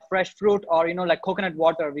fruit, fresh fruit, or, like coconut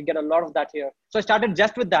water. We get a lot of that here. So I started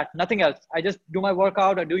just with that, nothing else. I just do my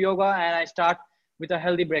workout, I do yoga, and I start with a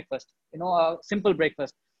healthy breakfast, a simple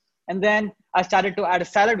breakfast. And then I started to add a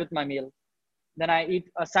salad with my meal. Then I eat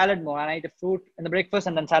a salad more, and I eat a fruit in the breakfast,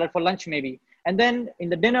 and then salad for lunch maybe. And then in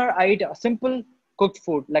the dinner, I eat a simple cooked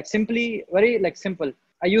food, like simply, very like simple.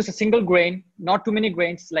 I use a single grain, not too many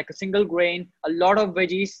grains, like a single grain, a lot of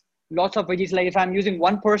veggies, lots of veggies. Like if I'm using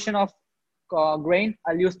one portion of grain,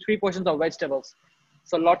 I'll use 3 portions of vegetables.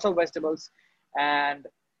 So lots of vegetables and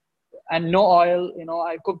no oil.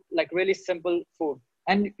 I cook like really simple food.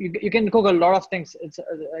 And you can cook a lot of things.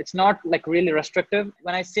 It's not like really restrictive.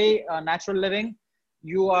 When I say natural living,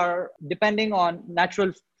 you are depending on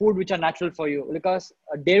natural food which are natural for you, because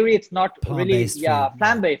dairy, it's not really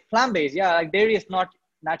plant-based. Yeah, like dairy is not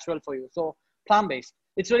natural for you. So plant-based,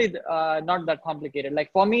 it's really not that complicated.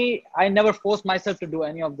 Like for me, I never forced myself to do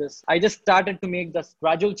any of this. I just started to make this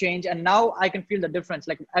gradual change, and now I can feel the difference.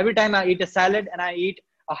 Like every time I eat a salad and I eat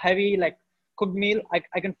a heavy like cooked meal,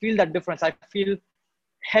 I can feel that difference. I feel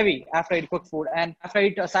heavy after I eat cooked food, and after I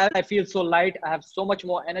eat a salad, I feel so light. I have so much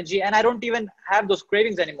more energy, and I don't even have those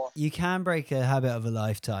cravings anymore. You can break a habit of a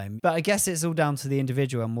lifetime, but I guess it's all down to the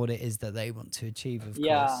individual and what it is that they want to achieve, of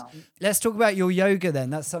course. Let's talk about your yoga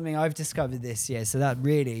then. That's something I've discovered this year, so that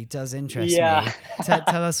really does interest me.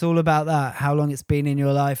 Tell us all about that, how long it's been in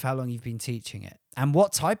your life, how long you've been teaching it, and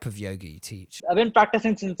what type of yoga you teach. I've been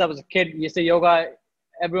practicing since I was a kid. You say yoga,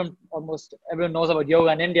 almost everyone knows about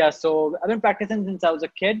yoga in India. So I've been practicing since I was a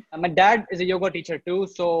kid. And my dad is a yoga teacher too.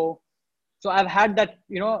 So I've had that,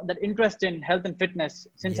 that interest in health and fitness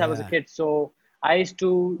since I was a kid. So I used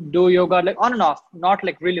to do yoga like on and off, not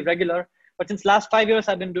like really regular. But since last 5 years,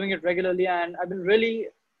 I've been doing it regularly, and I've been really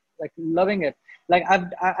like loving it. Like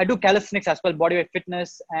I do calisthenics as well, bodyweight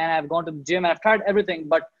fitness, and I've gone to the gym, and I've tried everything.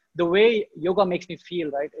 But the way yoga makes me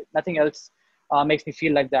feel, right? Nothing else makes me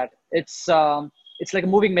feel like that. It's like a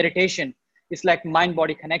moving meditation. It's like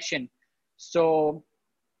mind-body connection. So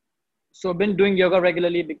I've been doing yoga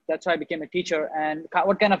regularly. That's why I became a teacher. And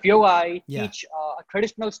what kind of yoga I teach? A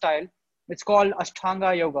traditional style. It's called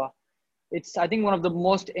Ashtanga yoga. It's, I think, one of the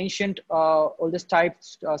most ancient, oldest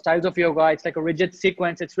styles of yoga. It's like a rigid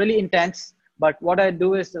sequence. It's really intense, But what I do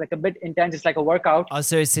is like a bit intense. It's like a workout. Oh,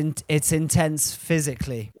 so it's intense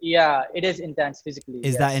physically. Yeah, it is intense physically.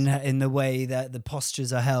 Is that Yes. in the way that the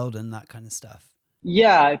postures are held and that kind of stuff?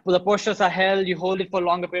 Yeah, the postures are held. You hold it for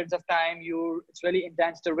longer periods of time. It's really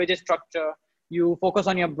intense. The rigid structure. You focus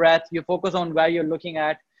on your breath. You focus on where you're looking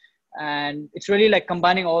at, and it's really like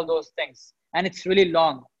combining all those things. And it's really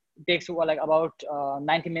long. It takes like about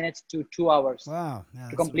 90 minutes to 2 hours Wow. Yeah, to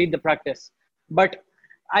that's complete the practice. But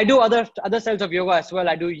I do other styles of yoga as well.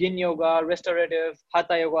 I do yin yoga, restorative,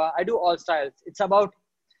 hatha yoga. I do all styles. It's about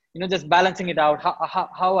just balancing it out,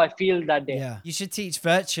 how I feel that day. yeah. You should teach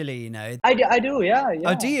virtually, you know. I do, yeah, Oh,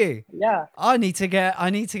 yeah. do you? Yeah, I need to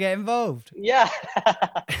get involved. yeah.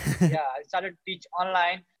 Yeah, I started to teach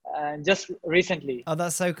online just recently. Oh,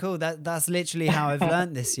 that's so cool. That's literally how I've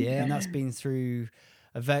learned this year, and that's been through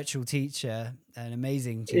a virtual teacher, an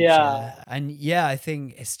amazing teacher. Yeah. And yeah, I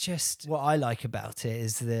think it's just what I like about it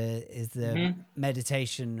is the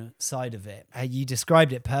meditation side of it. You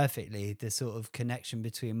described it perfectly, the sort of connection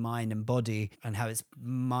between mind and body and how it's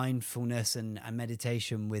mindfulness and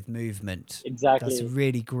meditation with movement. Exactly. That's a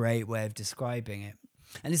really great way of describing it.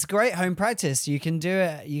 And it's a great home practice. You can do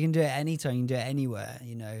it anytime, you can do it anywhere,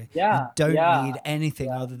 you know. Yeah, You don't yeah, need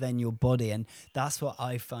anything other than your body. And that's what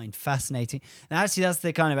I find fascinating. And actually that's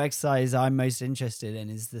the kind of exercise I'm most interested in,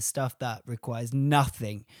 is the stuff that requires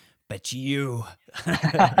nothing but you.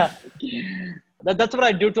 That's what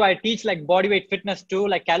I do too. I teach like bodyweight fitness too,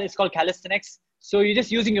 like it's called calisthenics. So you're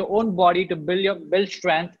just using your own body to build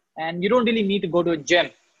strength, and you don't really need to go to a gym.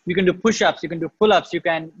 You can do push-ups, you can do pull-ups, you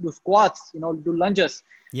can do squats, do lunges,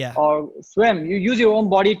 Yeah. or swim. You use your own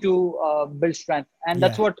body to build strength, and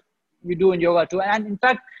that's Yeah. what you do in yoga too. And in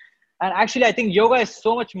fact, and actually, I think yoga is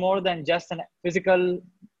so much more than just a physical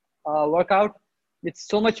workout. It's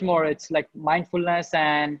so much more. It's like mindfulness,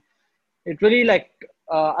 and it really like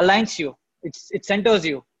aligns you. It centers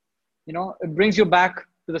you. It brings you back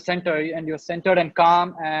to the center, and you're centered and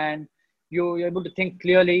calm, and you're able to think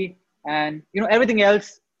clearly, and everything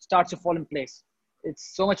else starts to fall in place. It's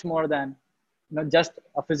so much more than just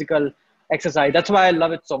a physical exercise. That's why I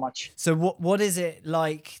love it so much. So what is it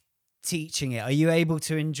like teaching it? Are you able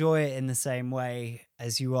to enjoy it in the same way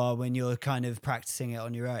as you are when you're kind of practicing it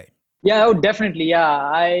on your own? Yeah, oh, definitely.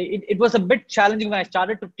 Yeah, it was a bit challenging when I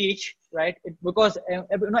started to teach, right? Because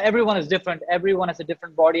everyone is different. Everyone has a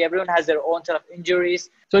different body. Everyone has their own set of injuries.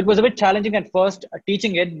 So it was a bit challenging at first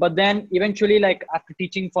teaching it, but then eventually, like after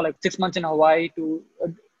teaching for like 6 months in Hawaii to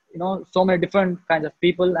so many different kinds of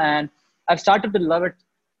people, and I've started to love it.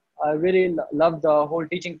 I really love the whole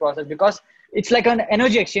teaching process, because it's like an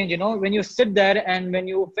energy exchange. When you sit there and when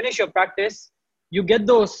you finish your practice, you get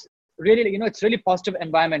those really, it's really positive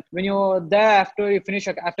environment. When you're there after I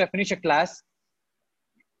finish a class,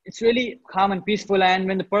 it's really calm and peaceful. And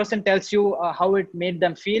when the person tells you how it made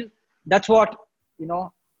them feel, that's what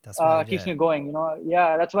That's what keeps me going.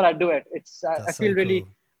 Yeah, that's what I do it. I feel so really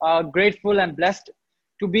cool. grateful and blessed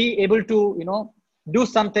to be able to do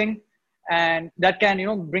something, and that can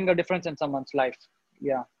bring a difference in someone's life.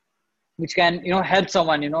 Yeah, which can help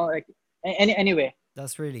someone like anyway.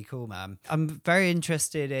 That's really cool, man. I'm very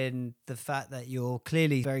interested in the fact that you're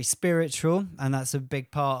clearly very spiritual, and that's a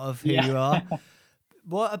big part of who you are.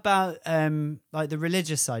 What about like the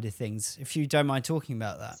religious side of things, if you don't mind talking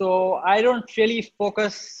about that? So I don't really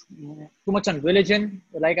focus too much on religion,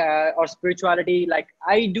 like or spirituality. Like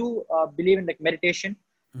I do believe in like meditation.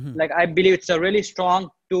 Mm-hmm. Like I believe it's a really strong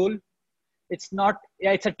tool. It's not,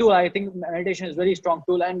 yeah, it's a tool. I think meditation is a really strong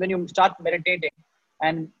tool. And when you start meditating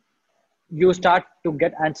and you start to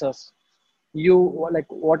get answers, you like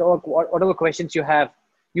whatever questions you have,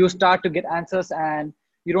 you start to get answers, and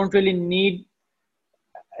you don't really need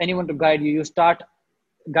anyone to guide you. You start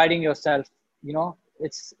guiding yourself.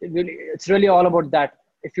 It's really all about that.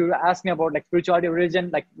 If you ask me about like spirituality, religion,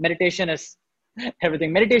 like meditation is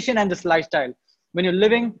everything. Meditation and this lifestyle, when you're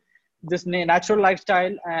living this natural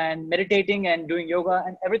lifestyle and meditating and doing yoga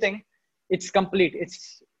and everything, it's complete.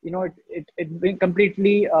 It's it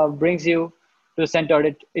completely brings you to the center.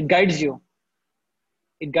 It guides you.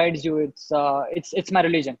 It's my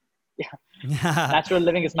religion. Yeah. Natural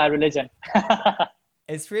living is my religion.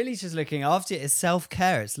 It's really just looking after it. It's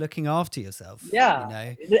self-care. It's looking after yourself.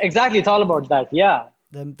 Yeah, exactly. It's all about that. Yeah.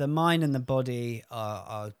 The mind and the body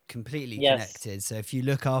are completely Yes. connected. So if you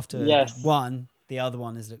look after Yes. one, the other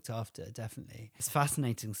one is looked after. Definitely, it's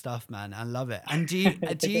fascinating stuff, man. I love it. And do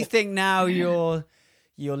you think now you're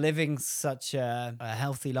living such a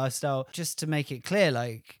healthy lifestyle? Just to make it clear,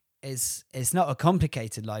 like it's not a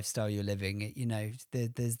complicated lifestyle you're living.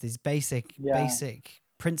 There's these basic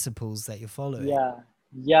principles that you're following.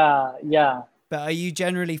 Yeah. But are you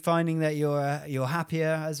generally finding that you're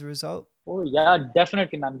happier as a result? Oh yeah,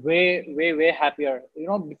 definitely, man. Way happier.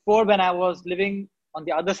 Before when I was living on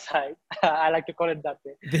the other side, I like to call it that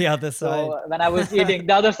way. The other side. So when I was eating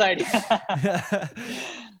the other side,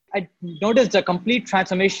 I noticed a complete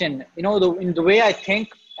transformation. In the way I think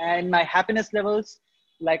and my happiness levels.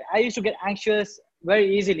 Like I used to get anxious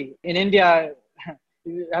very easily. In India,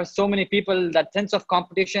 you have so many people, that sense of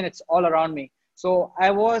competition, it's all around me. So I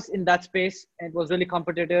was in that space, and it was really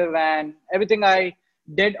competitive, and everything I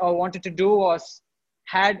did or wanted to do was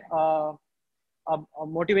had a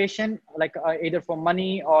motivation, like either for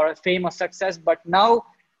money or fame or success. But now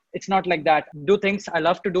it's not like that. Do things I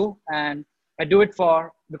love to do, and I do it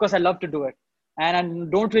for because I love to do it, and I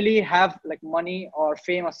don't really have like money or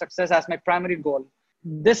fame or success as my primary goal.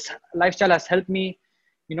 This lifestyle has helped me,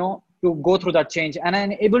 to go through that change, and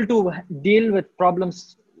I'm able to deal with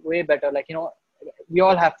problems way better. Like, we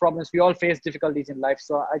all have problems, we all face difficulties in life.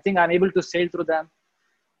 So I think I'm able to sail through them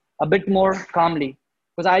a bit more calmly,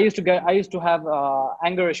 because I used to have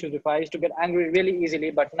anger issues before. I used to get angry really easily,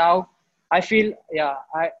 but now I feel,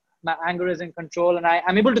 my anger is in control, and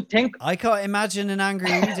I'm able to think. I can't imagine an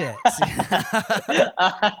angry Edith.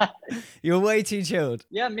 You're way too chilled.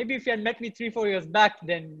 Yeah, maybe if you had met me 3-4 years back,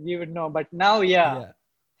 then you would know. But now, yeah.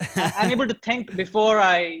 I'm able to think before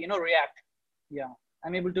I, react. Yeah,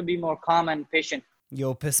 I'm able to be more calm and patient.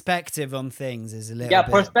 Your perspective on things is a little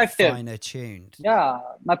bit finer tuned. Yeah,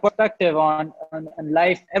 my perspective on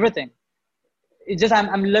life, everything. It's just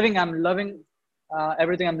I'm loving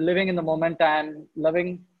everything. I'm living in the moment. I'm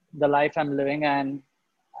loving the life I'm living, and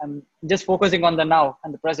I'm just focusing on the now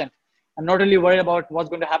and the present. I'm not really worried about what's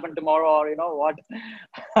going to happen tomorrow, or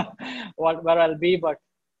where I'll be, but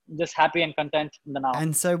just happy and content in the now.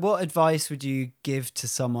 And so what advice would you give to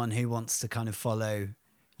someone who wants to kind of follow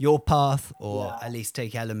your path, or at least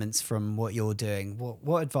take elements from what you're doing?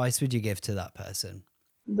 What advice would you give to that person?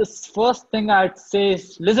 The first thing I'd say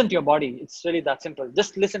is listen to your body. It's really that simple.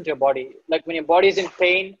 Just listen to your body. Like when your body is in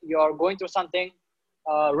pain, you're going through something,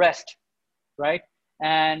 rest, right?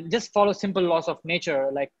 And just follow simple laws of nature.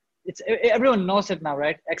 Like everyone knows it now,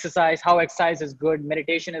 right? How exercise is good,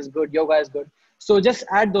 meditation is good, yoga is good. So just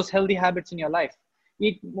add those healthy habits in your life.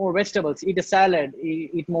 Eat more vegetables, eat a salad,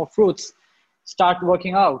 eat more fruits, start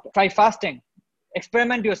working out, try fasting,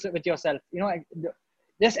 experiment with yourself,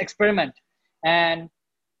 just experiment, and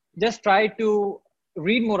just try to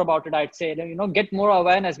read more about it. I'd say, get more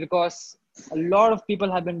awareness, because a lot of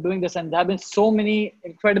people have been doing this, and there have been so many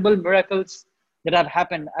incredible miracles that have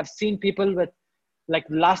happened. I've seen people with like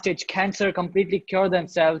last stage cancer completely cure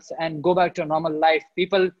themselves and go back to a normal life.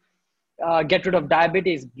 People get rid of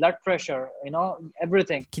diabetes, blood pressure,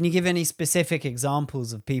 everything. Can you give any specific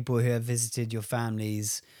examples of people who have visited your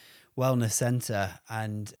family's wellness center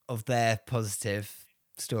and of their positive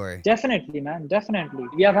story? Definitely, man. Definitely.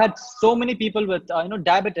 We have had so many people with,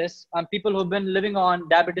 diabetes, and people who've been living on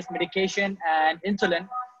diabetes medication and insulin,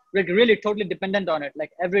 like really totally dependent on it,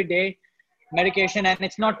 like every day medication, and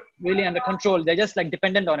it's not really under control. They're just like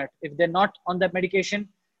dependent on it. If they're not on that medication,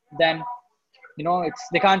 then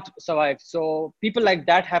they can't survive. So people like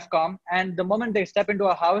that have come, and the moment they step into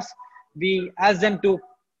a house, we ask them to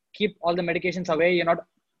keep all the medications away. You're not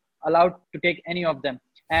allowed to take any of them,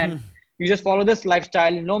 and you just follow this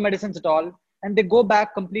lifestyle, no medicines at all, and they go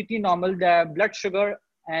back completely normal. Their blood sugar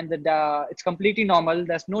and it's completely normal.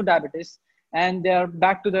 There's no diabetes, and they're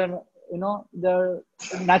back to their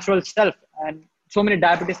natural self. And so many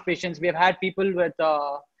diabetes patients, we have had people with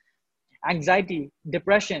anxiety,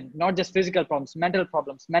 depression, not just physical problems,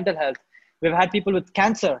 mental health. We've had people with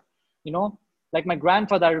cancer, like my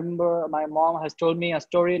grandfather. I remember my mom has told me a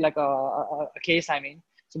story, like a case, I mean.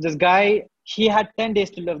 So this guy, he had 10 days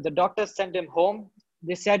to live. The doctors sent him home.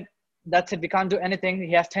 They said, that's it, we can't do anything.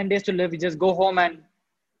 He has 10 days to live. We just go home, and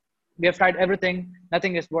we have tried everything.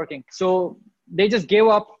 Nothing is working. So they just gave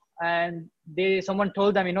up, and someone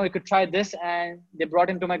told them, you could try this, and they brought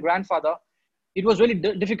him to my grandfather. It was really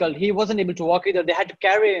difficult. He wasn't able to walk either. They had to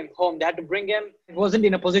carry him home. They had to bring him. He wasn't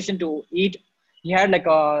in a position to eat. He had like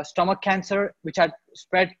a stomach cancer, which had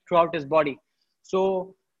spread throughout his body.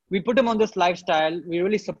 So we put him on this lifestyle. We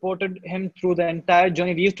really supported him through the entire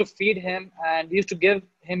journey. We used to feed him, and we used to give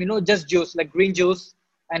him, just juice, like green juice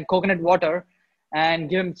and coconut water, and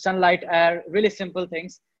give him sunlight, air, really simple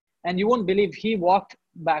things. And you won't believe, he walked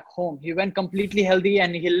back home. He went completely healthy,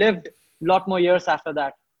 and he lived a lot more years after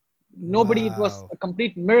that. Nobody, wow. It was a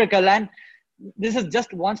complete miracle. And this is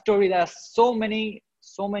just one story. There are so many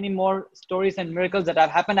more stories and miracles that have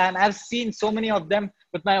happened, and I've seen so many of them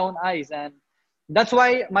with my own eyes. And that's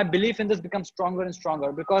why my belief in this becomes stronger and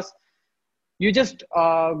stronger, because you just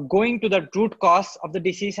going to the root cause of the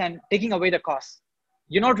disease and taking away the cause.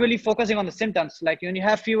 You're not really focusing on the symptoms. Like when you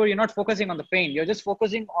have fever, you're not focusing on the pain. You're just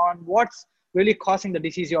focusing on what's really causing the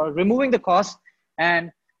disease. You're removing the cause,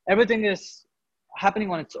 and everything is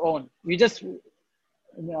happening on its own. You just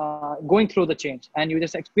going through the change, and you're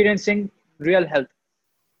just experiencing real health.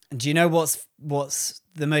 Do you know what's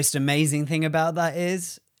the most amazing thing about that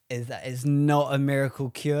is that it's not a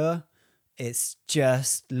miracle cure. It's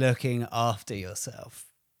just looking after yourself.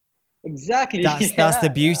 Exactly. That's the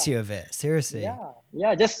beauty of it. Seriously.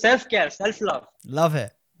 Yeah. Just self-care, self-love. Love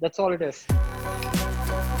it. That's all it is.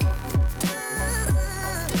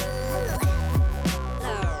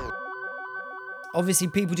 Obviously,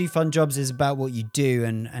 People Do Fun Jobs is about what you do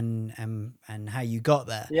and how you got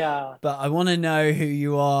there. Yeah. But I want to know who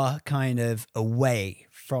you are kind of away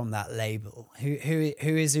from that label. Who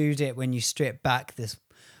is Udit when you strip back this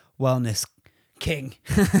wellness king?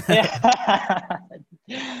 Yeah.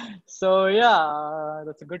 So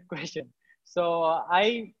that's a good question. So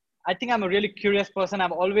I think I'm a really curious person.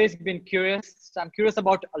 I've always been curious. I'm curious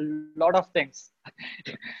about a lot of things.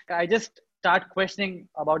 I just start questioning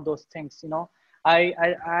about those things, you know. I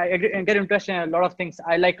get interested in a lot of things.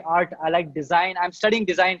 I like art. I like design. I'm studying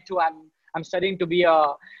design too. I'm studying to be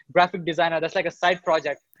a graphic designer. That's like a side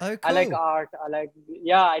project. Oh, cool. I like art.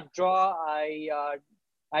 I draw.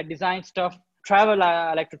 I design stuff. Travel.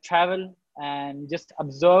 I like to travel and just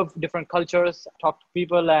observe different cultures, talk to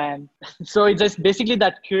people. And so it's just basically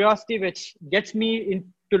that curiosity which gets me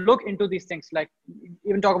to look into these things, like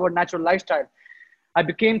even talk about natural lifestyle. I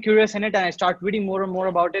became curious in it, and I start reading more and more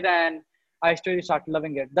about it, and I started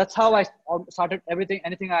loving it. That's how I started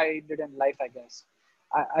anything I did in life, I guess.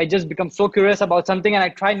 I just become so curious about something, and I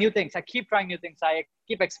try new things. I keep trying new things. I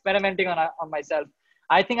keep experimenting on myself.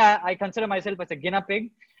 I think I consider myself as a guinea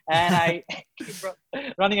pig, and I keep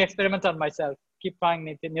running experiments on myself. Keep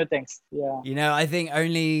trying new things. Yeah. You know, I think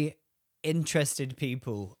only interested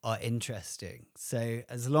people are interesting. So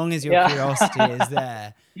as long as your curiosity is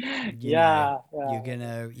there,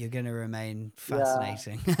 you're gonna remain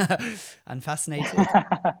fascinating and fascinated.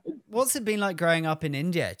 What's it been like growing up in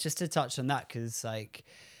India? Just to touch on that, because like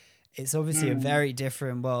it's obviously a very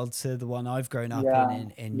different world to the one I've grown up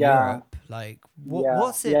in Europe. Like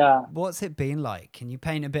what's it been like? Can you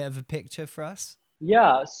paint a bit of a picture for us?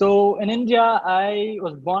 Yeah. So in India, I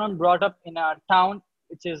was born and brought up in a town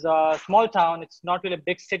which is a small town. It's not really a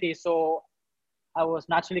big city. So I was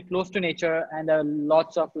naturally close to nature, and there are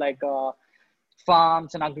lots of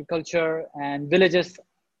farms and agriculture and villages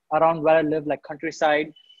around where I live, like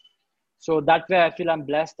countryside. So that way I feel I'm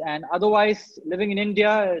blessed. And otherwise, living in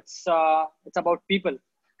India, it's about people.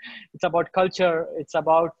 It's about culture. It's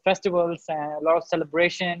about festivals and a lot of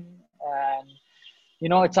celebration. And,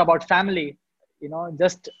 it's about family,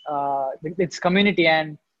 just it's community.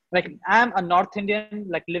 And like I'm a North Indian,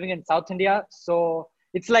 like living in South India. So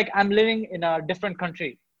it's like I'm living in a different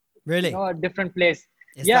country. Really? A different place.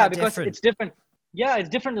 Is because different? It's different. Yeah, it's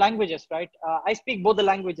different languages, right? I speak both the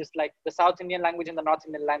languages, like the South Indian language and the North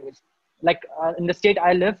Indian language. Like in the state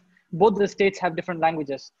I live, both the states have different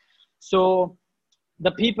languages. So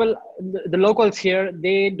the people, the locals here,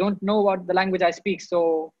 they don't know what the language I speak.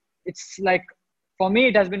 So it's like, for me,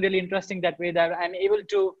 it has been really interesting that way, that I'm able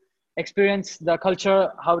to experience the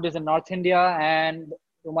culture, how it is in North India and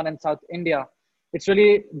the one in South India. It's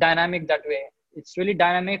really dynamic that way. It's really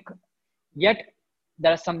dynamic, yet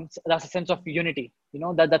there's a sense of unity,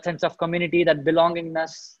 that sense of community, that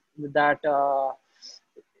belongingness, that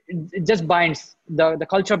it just binds, the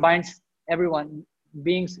culture binds everyone,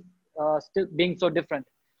 being still being so different.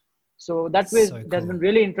 So that way, So that's cool. been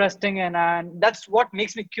really interesting, and that's what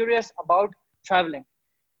makes me curious about traveling.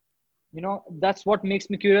 That's what makes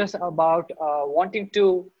me curious about wanting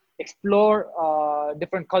to explore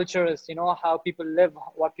different cultures, how people live,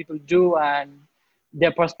 what people do, and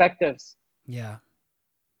their perspectives. Yeah.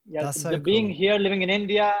 Yeah, That's so the being cool. here, living in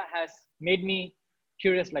India, has made me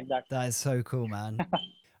curious like that. That is so cool, man.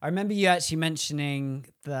 I remember you actually mentioning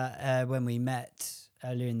that when we met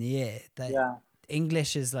earlier in the year, that Yeah.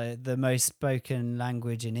 English is like the most spoken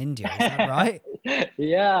language in India. Is that right?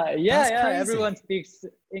 Yeah. That's crazy. Everyone speaks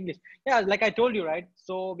English. Yeah, like I told you, right?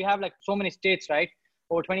 So we have like so many states, right?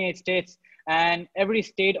 Over 28 states, and every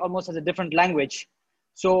state almost has a different language.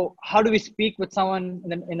 So how do we speak with someone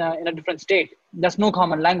in a different state? There's no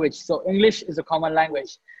common language. So English is a common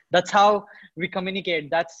language. That's how we communicate.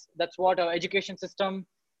 That's what our education system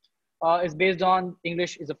is based on.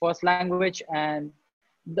 English is the first language, and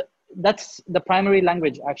that's the primary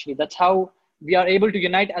language, actually. That's how we are able to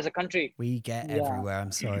unite as a country. We get everywhere.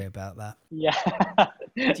 I'm sorry about that. Yeah.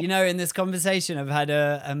 Do you know, in this conversation, I've had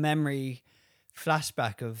a memory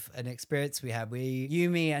flashback of an experience we had. You,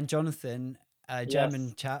 me, and Jonathan, a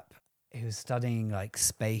German chap who was studying like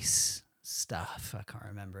space stuff. I can't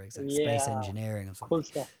remember exactly. Space engineering or something. Cool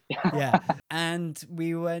stuff. Yeah. And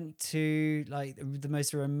we went to like the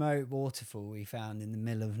most remote waterfall we found in the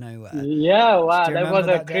middle of nowhere. Yeah, wow, Do you that was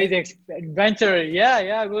remember a that crazy day? adventure.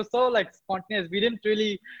 Yeah, it was so like spontaneous. We didn't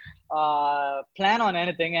really plan on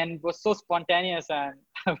anything, and it was so spontaneous, and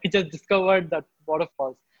we just discovered that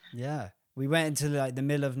waterfalls. Yeah. We went into like the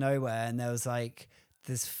middle of nowhere and there was like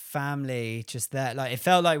this family just there. Like it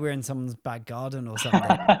felt like we were in someone's back garden or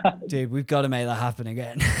something. Dude, we've got to make that happen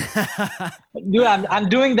again. Dude, I'm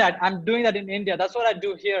doing that. I'm doing that in India. That's what I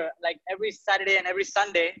do here. Like every Saturday and every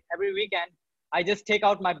Sunday, every weekend, I just take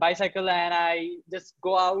out my bicycle and I just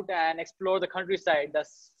go out and explore the countryside.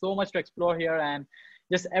 There's so much to explore here. And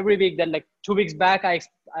just every week, that like 2 weeks back, I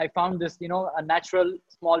found this, a natural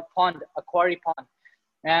small pond, a quarry pond.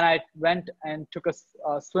 And I went and took a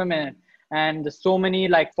swim in it. And there's so many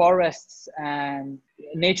like forests and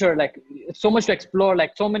nature, like so much to explore,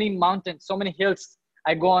 like so many mountains, so many hills.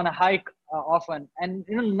 I go on a hike often, and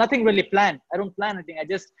nothing really planned. I don't plan anything. I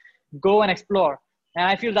just go and explore. And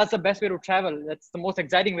I feel that's the best way to travel. That's the most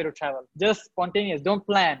exciting way to travel. Just spontaneous. Don't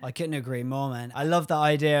plan. I couldn't agree more, man. I love the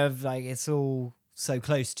idea of like it's all so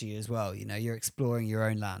close to you as well. You're exploring your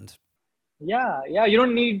own land. Yeah. You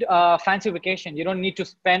don't need a fancy vacation. You don't need to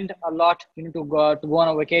spend a lot. You need to go on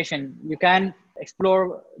a vacation. You can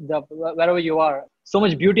explore wherever you are. So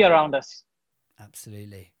much beauty around us.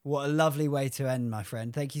 Absolutely. What a lovely way to end, my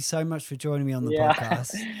friend. Thank you so much for joining me on the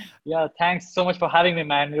podcast. Yeah, thanks so much for having me,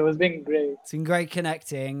 man. It was been great. It's been great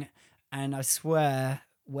connecting. And I swear,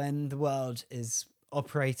 when the world is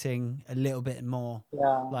operating a little bit more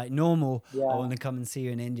like normal, I want to come and see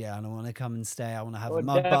you in India, and I want to come and stay. I want to have a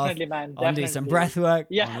mud bath. Man, I want to do some breath work.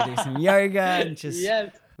 I want to do some yoga and just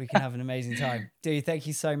yes. We can have an amazing time. Dude, thank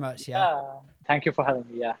you so much. Yeah. Thank you for having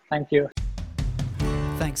me. Yeah. Thank you.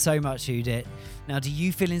 Thanks so much, Udit. Now, do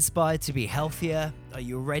you feel inspired to be healthier? Are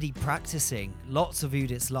you already practicing lots of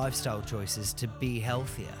Udit's lifestyle choices to be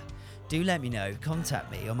healthier? Do let me know.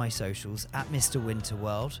 Contact me on my socials at Mr. Winter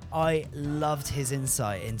World. I loved his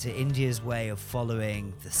insight into India's way of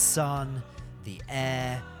following the sun, the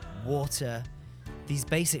air, water, these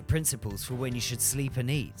basic principles for when you should sleep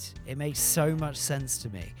and eat. It makes so much sense to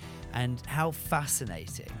me. And how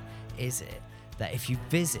fascinating is it that if you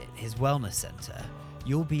visit his wellness center,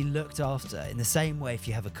 you'll be looked after in the same way if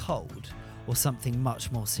you have a cold or something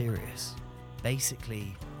much more serious.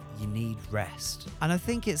 Basically, you need rest. And I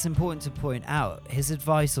think it's important to point out his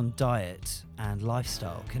advice on diet and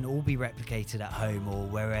lifestyle can all be replicated at home or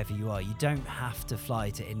wherever you are. You don't have to fly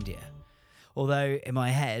to India. Although in my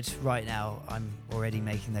head right now, I'm already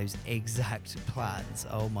making those exact plans.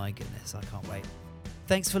 Oh my goodness, I can't wait.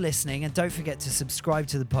 Thanks for listening, and don't forget to subscribe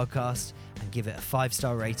to the podcast and give it a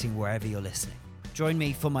 5-star rating wherever you're listening. Join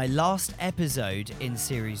me for my last episode in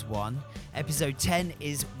Series 1. Episode 10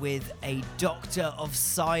 is with a doctor of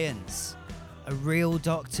science, a real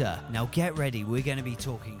doctor. Now get ready, we're going to be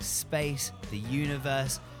talking space, the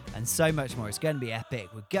universe, and so much more. It's going to be epic.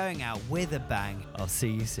 We're going out with a bang. I'll see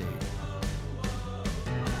you soon.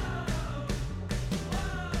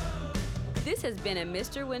 This has been a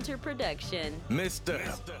Mr. Winter production.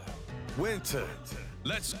 Mr. Winter.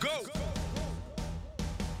 Let's go.